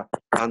infrastructure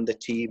and the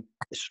team,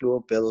 the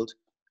slow build,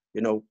 you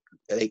know,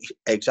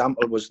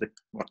 example was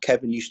what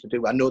Kevin used to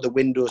do. I know the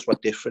windows were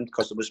different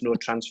because there was no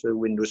transfer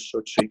windows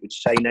such, so you could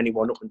sign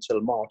anyone up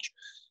until March.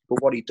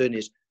 But what he done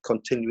is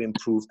continue to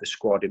improve the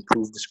squad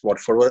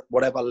for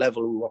whatever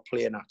level we were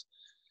playing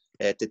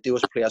at. Did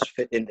those players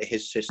fit into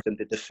his system?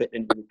 Did they fit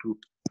into the group?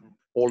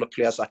 All the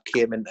players that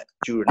came in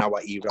during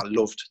our era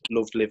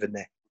loved living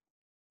there.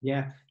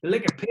 Yeah, the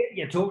lick of paint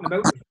you're talking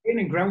about, the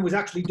training ground was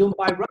actually done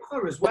by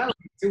Rafa as well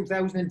in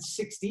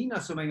 2016 or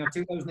something, or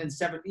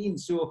 2017.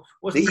 So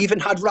they even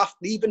had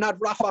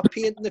Rafa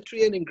painting the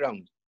training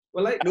ground.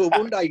 Well, no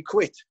wonder he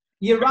quit.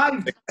 You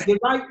arrived at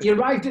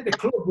the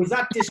club. Was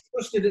that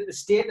disgusted at the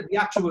state of the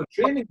actual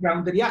training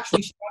ground that he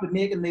actually started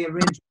making the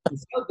arrangements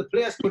himself? The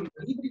players couldn't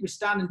believe it. He was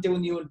standing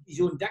doing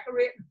his own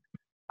decorating.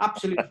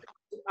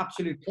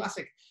 Absolute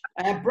classic.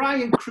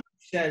 Brian Cruz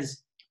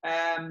says,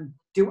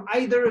 do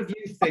either of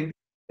you think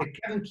that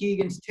Kevin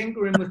Keegan's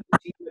tinkering with the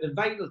team at a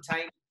vital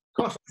time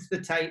cost us the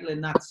title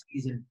in that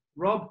season?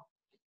 Rob?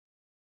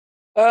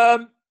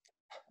 No,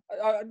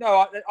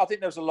 I think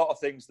there's a lot of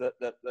things that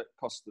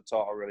cost the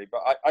title, really.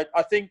 But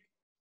I think,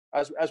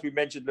 as we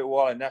mentioned a little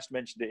while, and Nash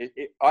mentioned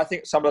it, I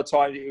think some of the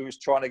time he was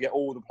trying to get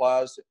all the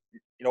players,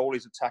 you know, all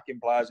his attacking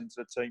players into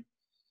the team.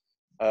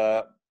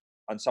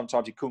 And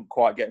sometimes he couldn't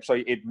quite get them. So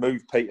he'd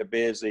move Peter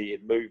Beardsley,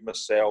 he'd move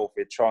myself,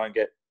 he'd try and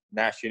get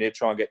Nash in, he'd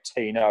try and get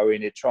Tino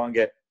in, he'd try and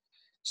get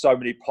so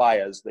many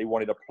players that he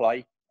wanted to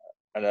play.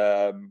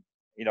 And,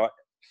 you know,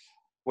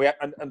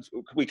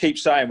 we keep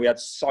saying we had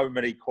so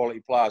many quality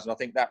players, and I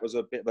think that was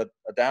a bit of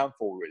a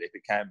downfall, really, if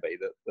it can be,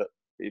 that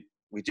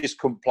we just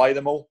couldn't play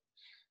them all.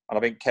 And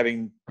I think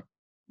Kevin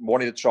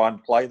wanted to try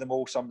and play them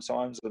all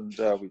sometimes, and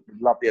we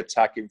loved the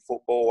attacking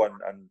football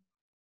and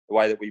the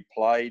way that we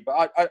played.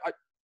 But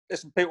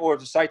listen, people were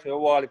to say to me,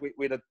 if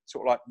we'd have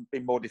sort of like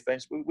been more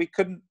defensive, we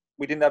couldn't.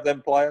 We didn't have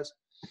them players.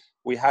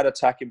 We had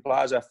attacking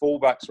players. Our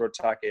fullbacks were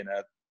attacking.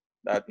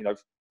 You know,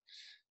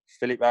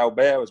 Philippe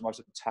Albert was the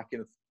most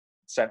attacking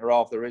centre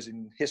half there is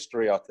in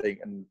history, I think.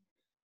 And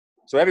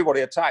so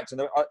everybody attacked,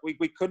 and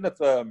we couldn't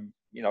have.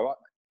 You know,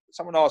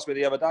 someone asked me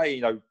the other day,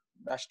 you know,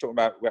 Nash talking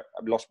about we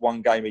lost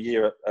one game a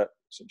year at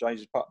St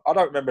James's Park. I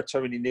don't remember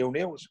too many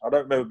 0-0s. I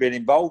don't remember being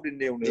involved in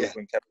 0-0s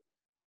when Kevin.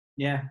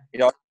 Yeah. You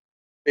know,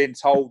 being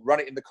told run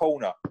it in the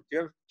corner.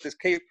 Just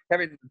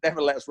Kevin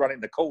never let us run it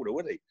in the corner,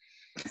 would he?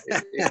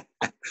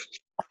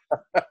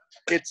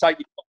 He'd take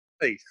you.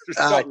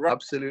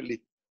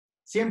 Absolutely.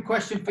 Same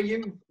question for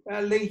you,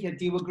 Lee.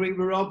 Do you agree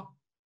with Rob?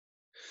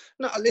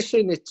 No,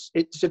 listen,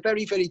 it's a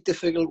very, very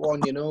difficult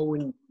one, you know,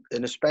 and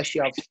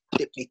especially I've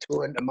dipped my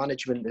toe into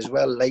management as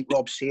well. Like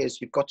Rob says,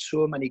 you've got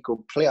so many good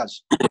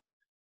players.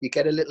 You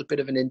get a little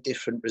bit of an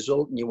indifferent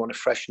result and you want to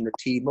freshen the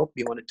team up.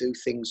 You want to do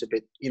things a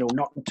bit, you know,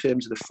 not in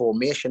terms of the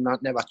formation.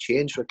 That never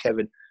changed for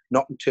Kevin.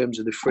 Not in terms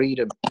of the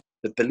freedom,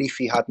 the belief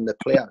he had in the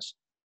players.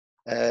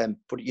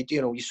 But,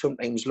 you know, you're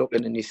sometimes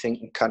looking and you're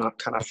thinking, can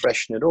I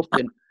freshen it up?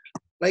 And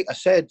like I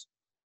said,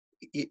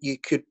 you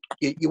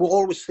were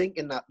always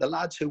thinking that the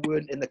lads who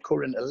weren't in the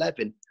current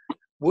 11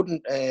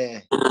 wouldn't,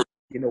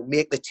 you know,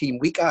 make the team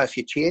weaker if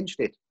you changed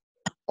it.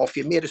 Or if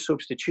you made a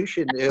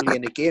substitution early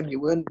in the game, you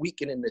weren't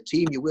weakening the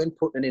team. You weren't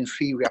putting an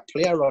inferior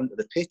player onto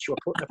the pitch. You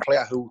were putting a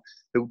player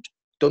who'd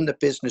done the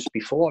business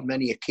before on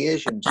many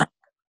occasions.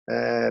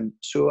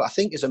 So I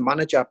think as a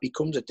manager, it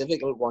becomes a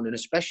difficult one, and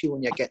especially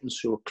when you're getting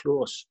so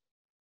close.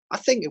 I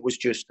think it was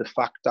just the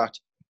fact that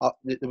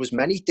there was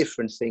many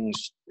different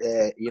things.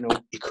 You know,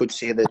 you could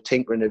say the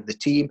tinkering of the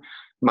team.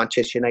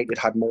 Manchester United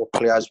had more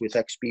players with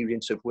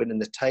experience of winning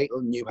the title,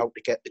 knew how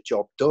to get the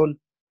job done.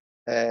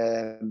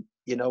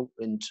 You know,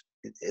 and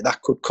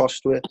that could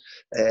cost her.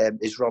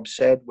 As Rob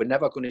said, we're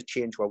never going to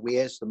change our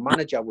ways. The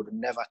manager would have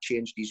never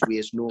changed his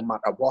ways, no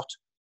matter what.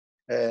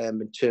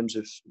 In terms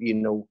of, you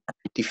know,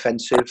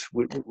 defensive,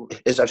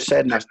 as I've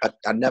said, and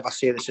I never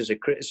say this as a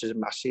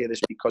criticism. I say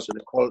this because of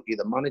the quality of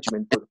the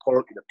management, but the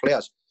quality of the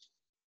players.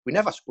 We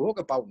never spoke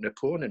about an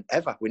opponent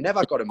ever. We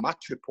never got a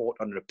match report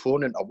on an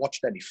opponent or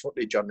watched any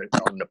footage on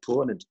an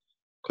opponent,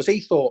 because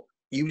he thought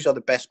you are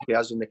the best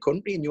players in the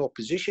country in your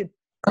position.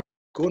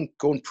 Go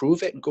and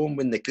prove it and go and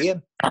win the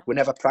game. We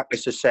never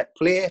practiced a set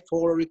play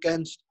for or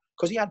against,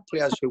 because he had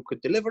players who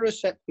could deliver a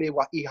set play.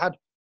 What he had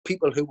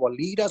people who were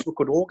leaders. We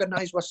could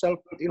organise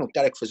ourselves. You know,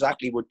 Derek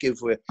Fazackley would give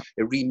a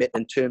remit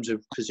in terms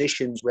of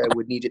positions where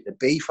we needed to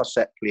be for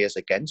set players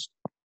against.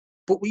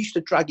 But we used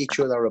to drag each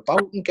other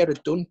about and get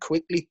it done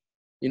quickly.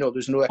 You know,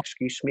 there's no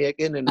excuse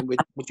making, and we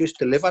just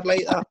delivered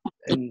like that.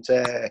 And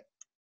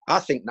I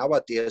think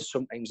nowadays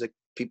sometimes the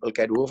people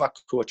get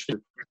overcoached. The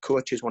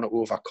coaches want to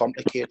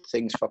overcomplicate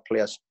things for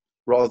players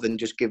rather than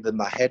just give them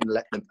a head and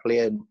let them play.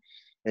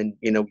 And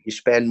you know, you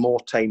spend more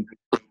time.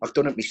 I've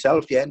done it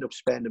myself. You end up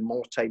spending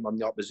more time on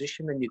the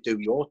opposition than you do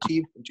your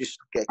team, and just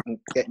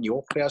getting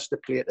your players to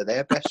play to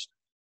their best.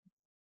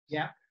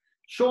 Yeah.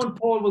 Sean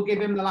Paul will give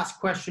him the last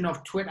question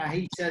off Twitter.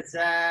 He says,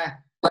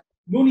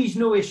 money's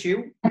no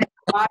issue.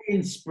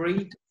 Buying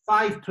spree.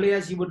 5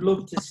 players you would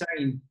love to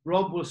sign.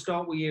 Rob, we'll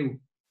start with you.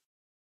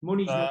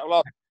 Money's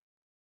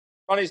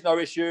no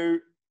issue.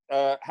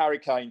 Harry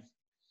Kane.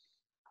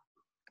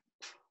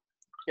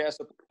 Get us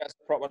a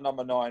proper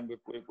number 9,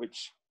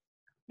 which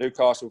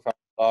Newcastle fans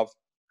love.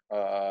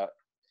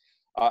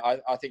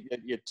 I think that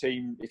your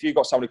team, if you've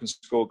got someone who can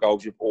score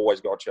goals, you've always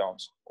got a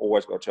chance.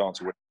 Always got a chance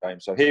to win the game.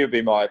 So he would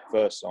be my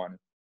first signing.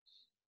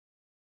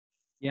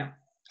 Yeah.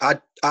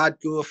 I'd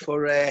go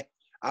for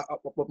I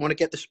want to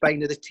get the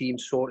spine of the team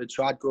sorted,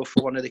 so I'd go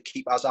for one of the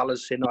keepers,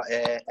 Alisson or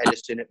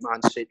Edison at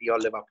Man City or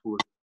Liverpool.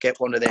 Get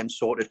one of them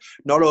sorted.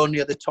 Not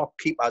only are the top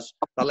keepers,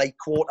 they're like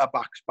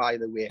quarterbacks, by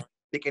the way.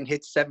 They can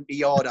hit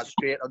 70-yarders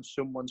straight on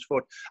someone's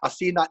foot. I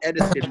seen that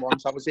Edison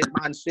once. I was in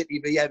Man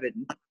City v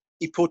Everton.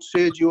 He put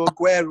Sergio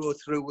Aguero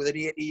through with an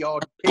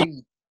 80-yard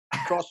ping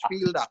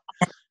cross-fielder.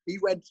 He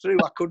went through.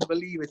 I couldn't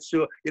believe it.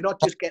 So you're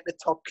not just getting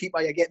a top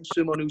keeper, you're getting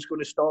someone who's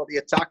going to start the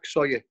attack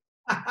for you.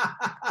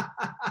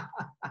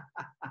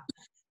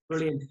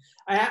 Brilliant.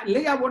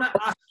 Lee, I want to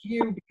ask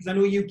you, because I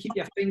know you keep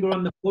your finger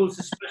on the pulse,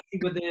 especially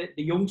with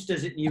the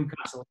youngsters at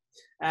Newcastle.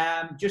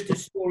 Just a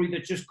story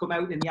that's just come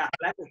out in the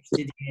Athletics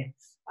today.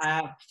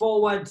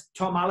 Forward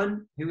Tom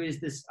Allen, who is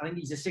this, I think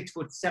he's a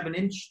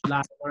 6'7"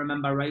 lad, if I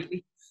remember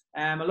rightly.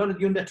 A lot of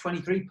the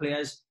under-23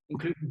 players,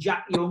 including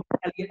Jack Young,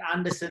 Elliot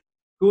Anderson,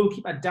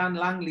 goalkeeper Dan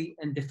Langley,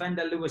 and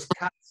defender Lewis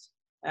Katz.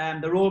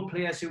 They're all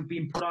players who've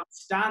been put on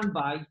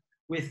standby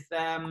with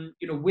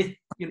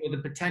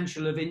the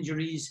potential of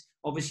injuries.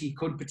 Obviously,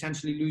 could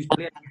potentially lose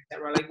players,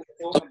 etc. Like we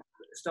were talking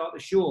about at the start of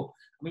the show.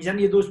 I mean, is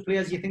any of those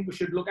players you think we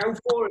should look out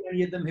for, and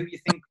any of them who you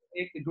think will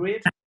make the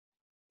grade?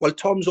 Well,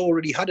 Tom's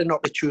already had an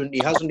opportunity,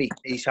 hasn't he?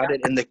 He's had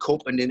it in the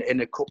cup and in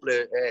a couple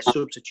of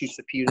substitute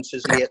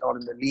appearances later on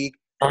in the league.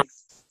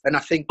 And I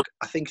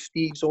think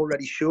Steve's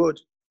already showed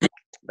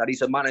that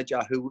he's a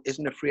manager who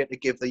isn't afraid to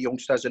give the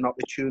youngsters an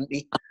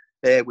opportunity.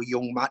 With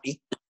young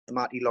Matty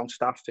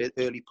Longstaff,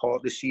 early part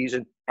of the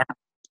season.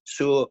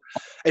 So,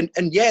 and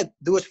yeah,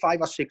 those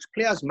 5 or 6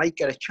 players might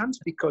get a chance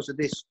because of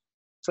this.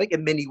 It's like a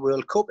mini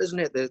World Cup, isn't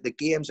it? The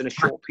games in a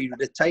short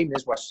period of time,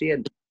 as we're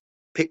saying,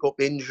 pick up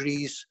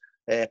injuries.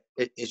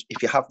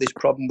 If you have this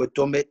problem with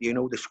Dummett, you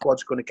know, the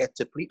squad's going to get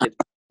depleted.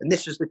 And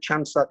this is the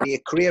chance that they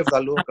crave,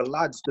 their local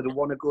lads. Do they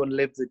want to go and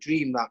live the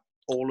dream that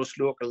all us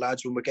local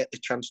lads, when we get the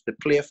chance to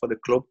play for the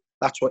club,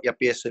 that's what you're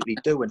basically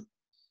doing.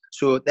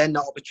 So then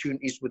the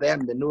opportunities with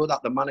them, they know that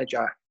the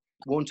manager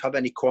won't have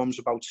any qualms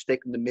about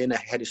sticking them in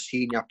ahead of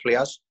senior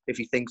players if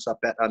he thinks they're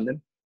better than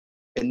them.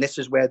 And this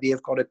is where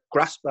they've got to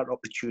grasp that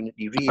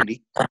opportunity,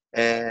 really.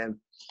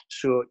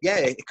 So yeah,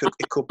 it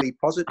could be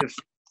positive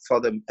for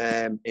them.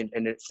 And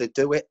if they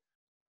do it,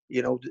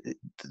 you know,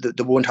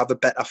 they won't have a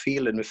better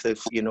feeling if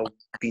they've, you know,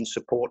 been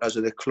supporters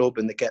of the club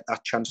and they get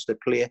that chance to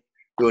play.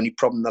 The only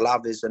problem they'll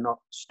have is they're not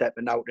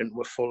stepping out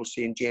into a full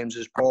St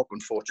James's Park,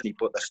 unfortunately,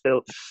 but they're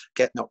still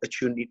getting an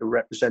opportunity to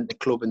represent the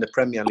club in the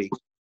Premier League.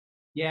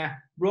 Yeah,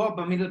 Rob,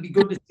 I mean, it'll be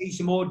good to see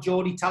some more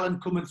Geordie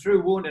talent coming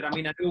through, won't it? I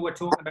mean, I know we're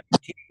talking about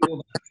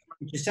takeover,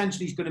 which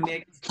essentially is going to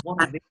make one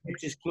of the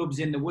richest clubs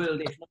in the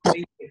world, if not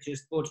the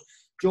richest, but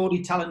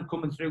Geordie talent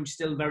coming through is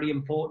still very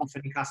important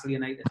for Newcastle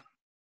United.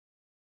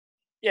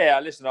 Yeah,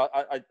 listen,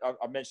 I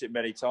mentioned it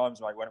many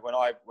times, mate. When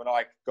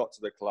I got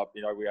to the club,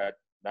 you know, we had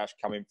Nash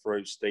coming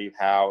through, Steve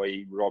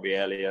Howie, Robbie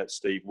Elliott,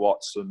 Steve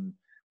Watson,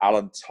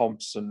 Alan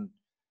Thompson,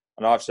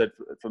 and I've said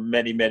for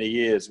many, many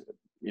years,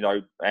 you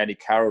know, Andy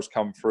Carroll's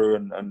come through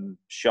and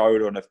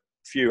Schroeder and a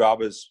few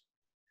others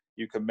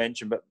you can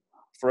mention. But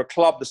for a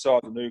club the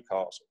size of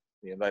Newcastle,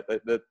 you know,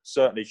 there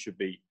certainly should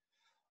be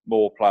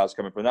more players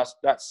coming through. And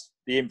that's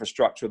the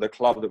infrastructure of the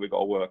club that we've got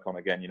to work on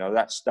again. You know,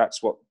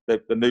 that's what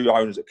the new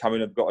owners that come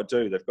in have got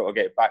to do. They've got to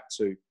get back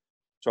to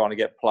trying to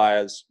get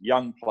players,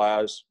 young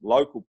players,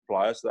 local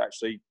players that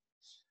actually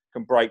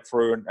can break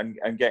through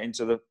and get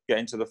into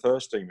the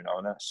first team. You know,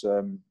 and that's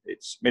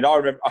it's. I mean, I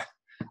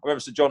remember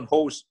Sir John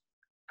Hall's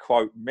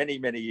quote many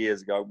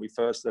years ago when we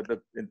first at the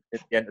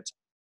end.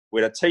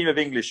 We had a team of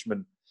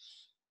Englishmen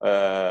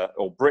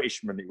or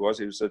Britishmen. It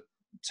was a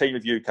team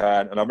of UK,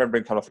 and I remember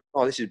him kind of,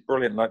 oh, this is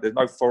brilliant. Like, there's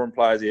no foreign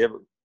players here,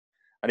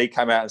 and he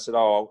came out and said,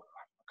 oh,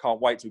 I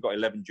can't wait till we've got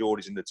 11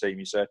 Geordies in the team.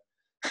 He said.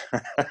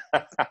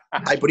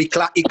 Aye, but he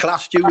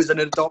classed you as an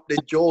adopted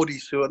Geordie,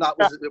 so that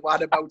was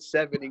what about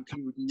 7,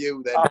 including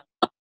you then.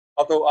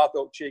 I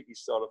thought cheeky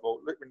sod. I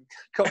thought, look,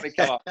 got me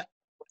come up.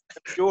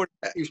 Geordie.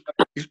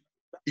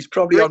 He's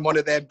probably on one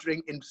of them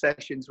drinking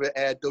sessions with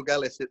Doug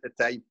Ellis at the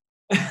time.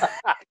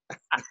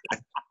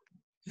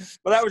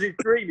 Well, that was his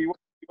dream. He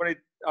wanted.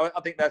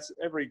 I think that's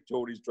every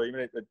Geordie's dream,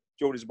 isn't it? The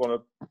Geordies want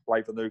to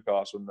play for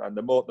Newcastle, and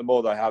the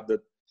more they have,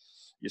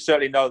 you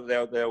certainly know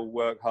that they'll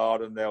work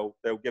hard and they'll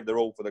give their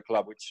all for the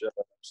club, which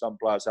some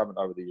players haven't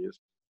over the years.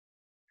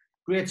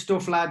 Great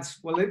stuff, lads.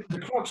 Well, the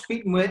clock's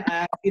beaten. It's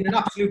been an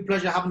absolute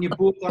pleasure having you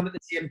both on at the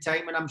same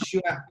time, and I'm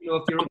sure, you know,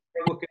 if you're up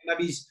there, we can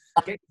maybe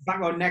get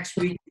back on next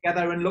week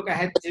together and look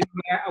ahead to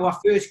our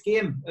first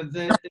game of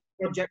the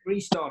Project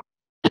Restart.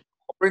 I'll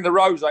bring the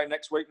rose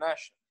next week,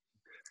 Nash.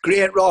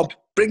 Great, Rob.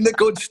 Bring the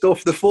good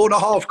stuff. The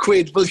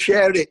 £4.50. We'll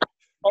share it.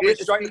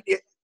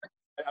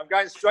 I'm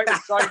going straight to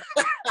the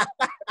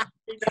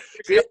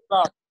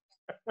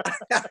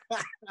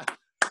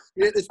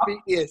Great to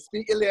speak to you.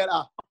 Speak to you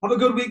later. Have a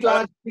good week,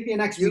 lads. Speak to you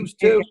next week.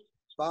 You too.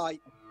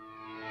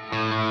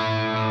 Bye.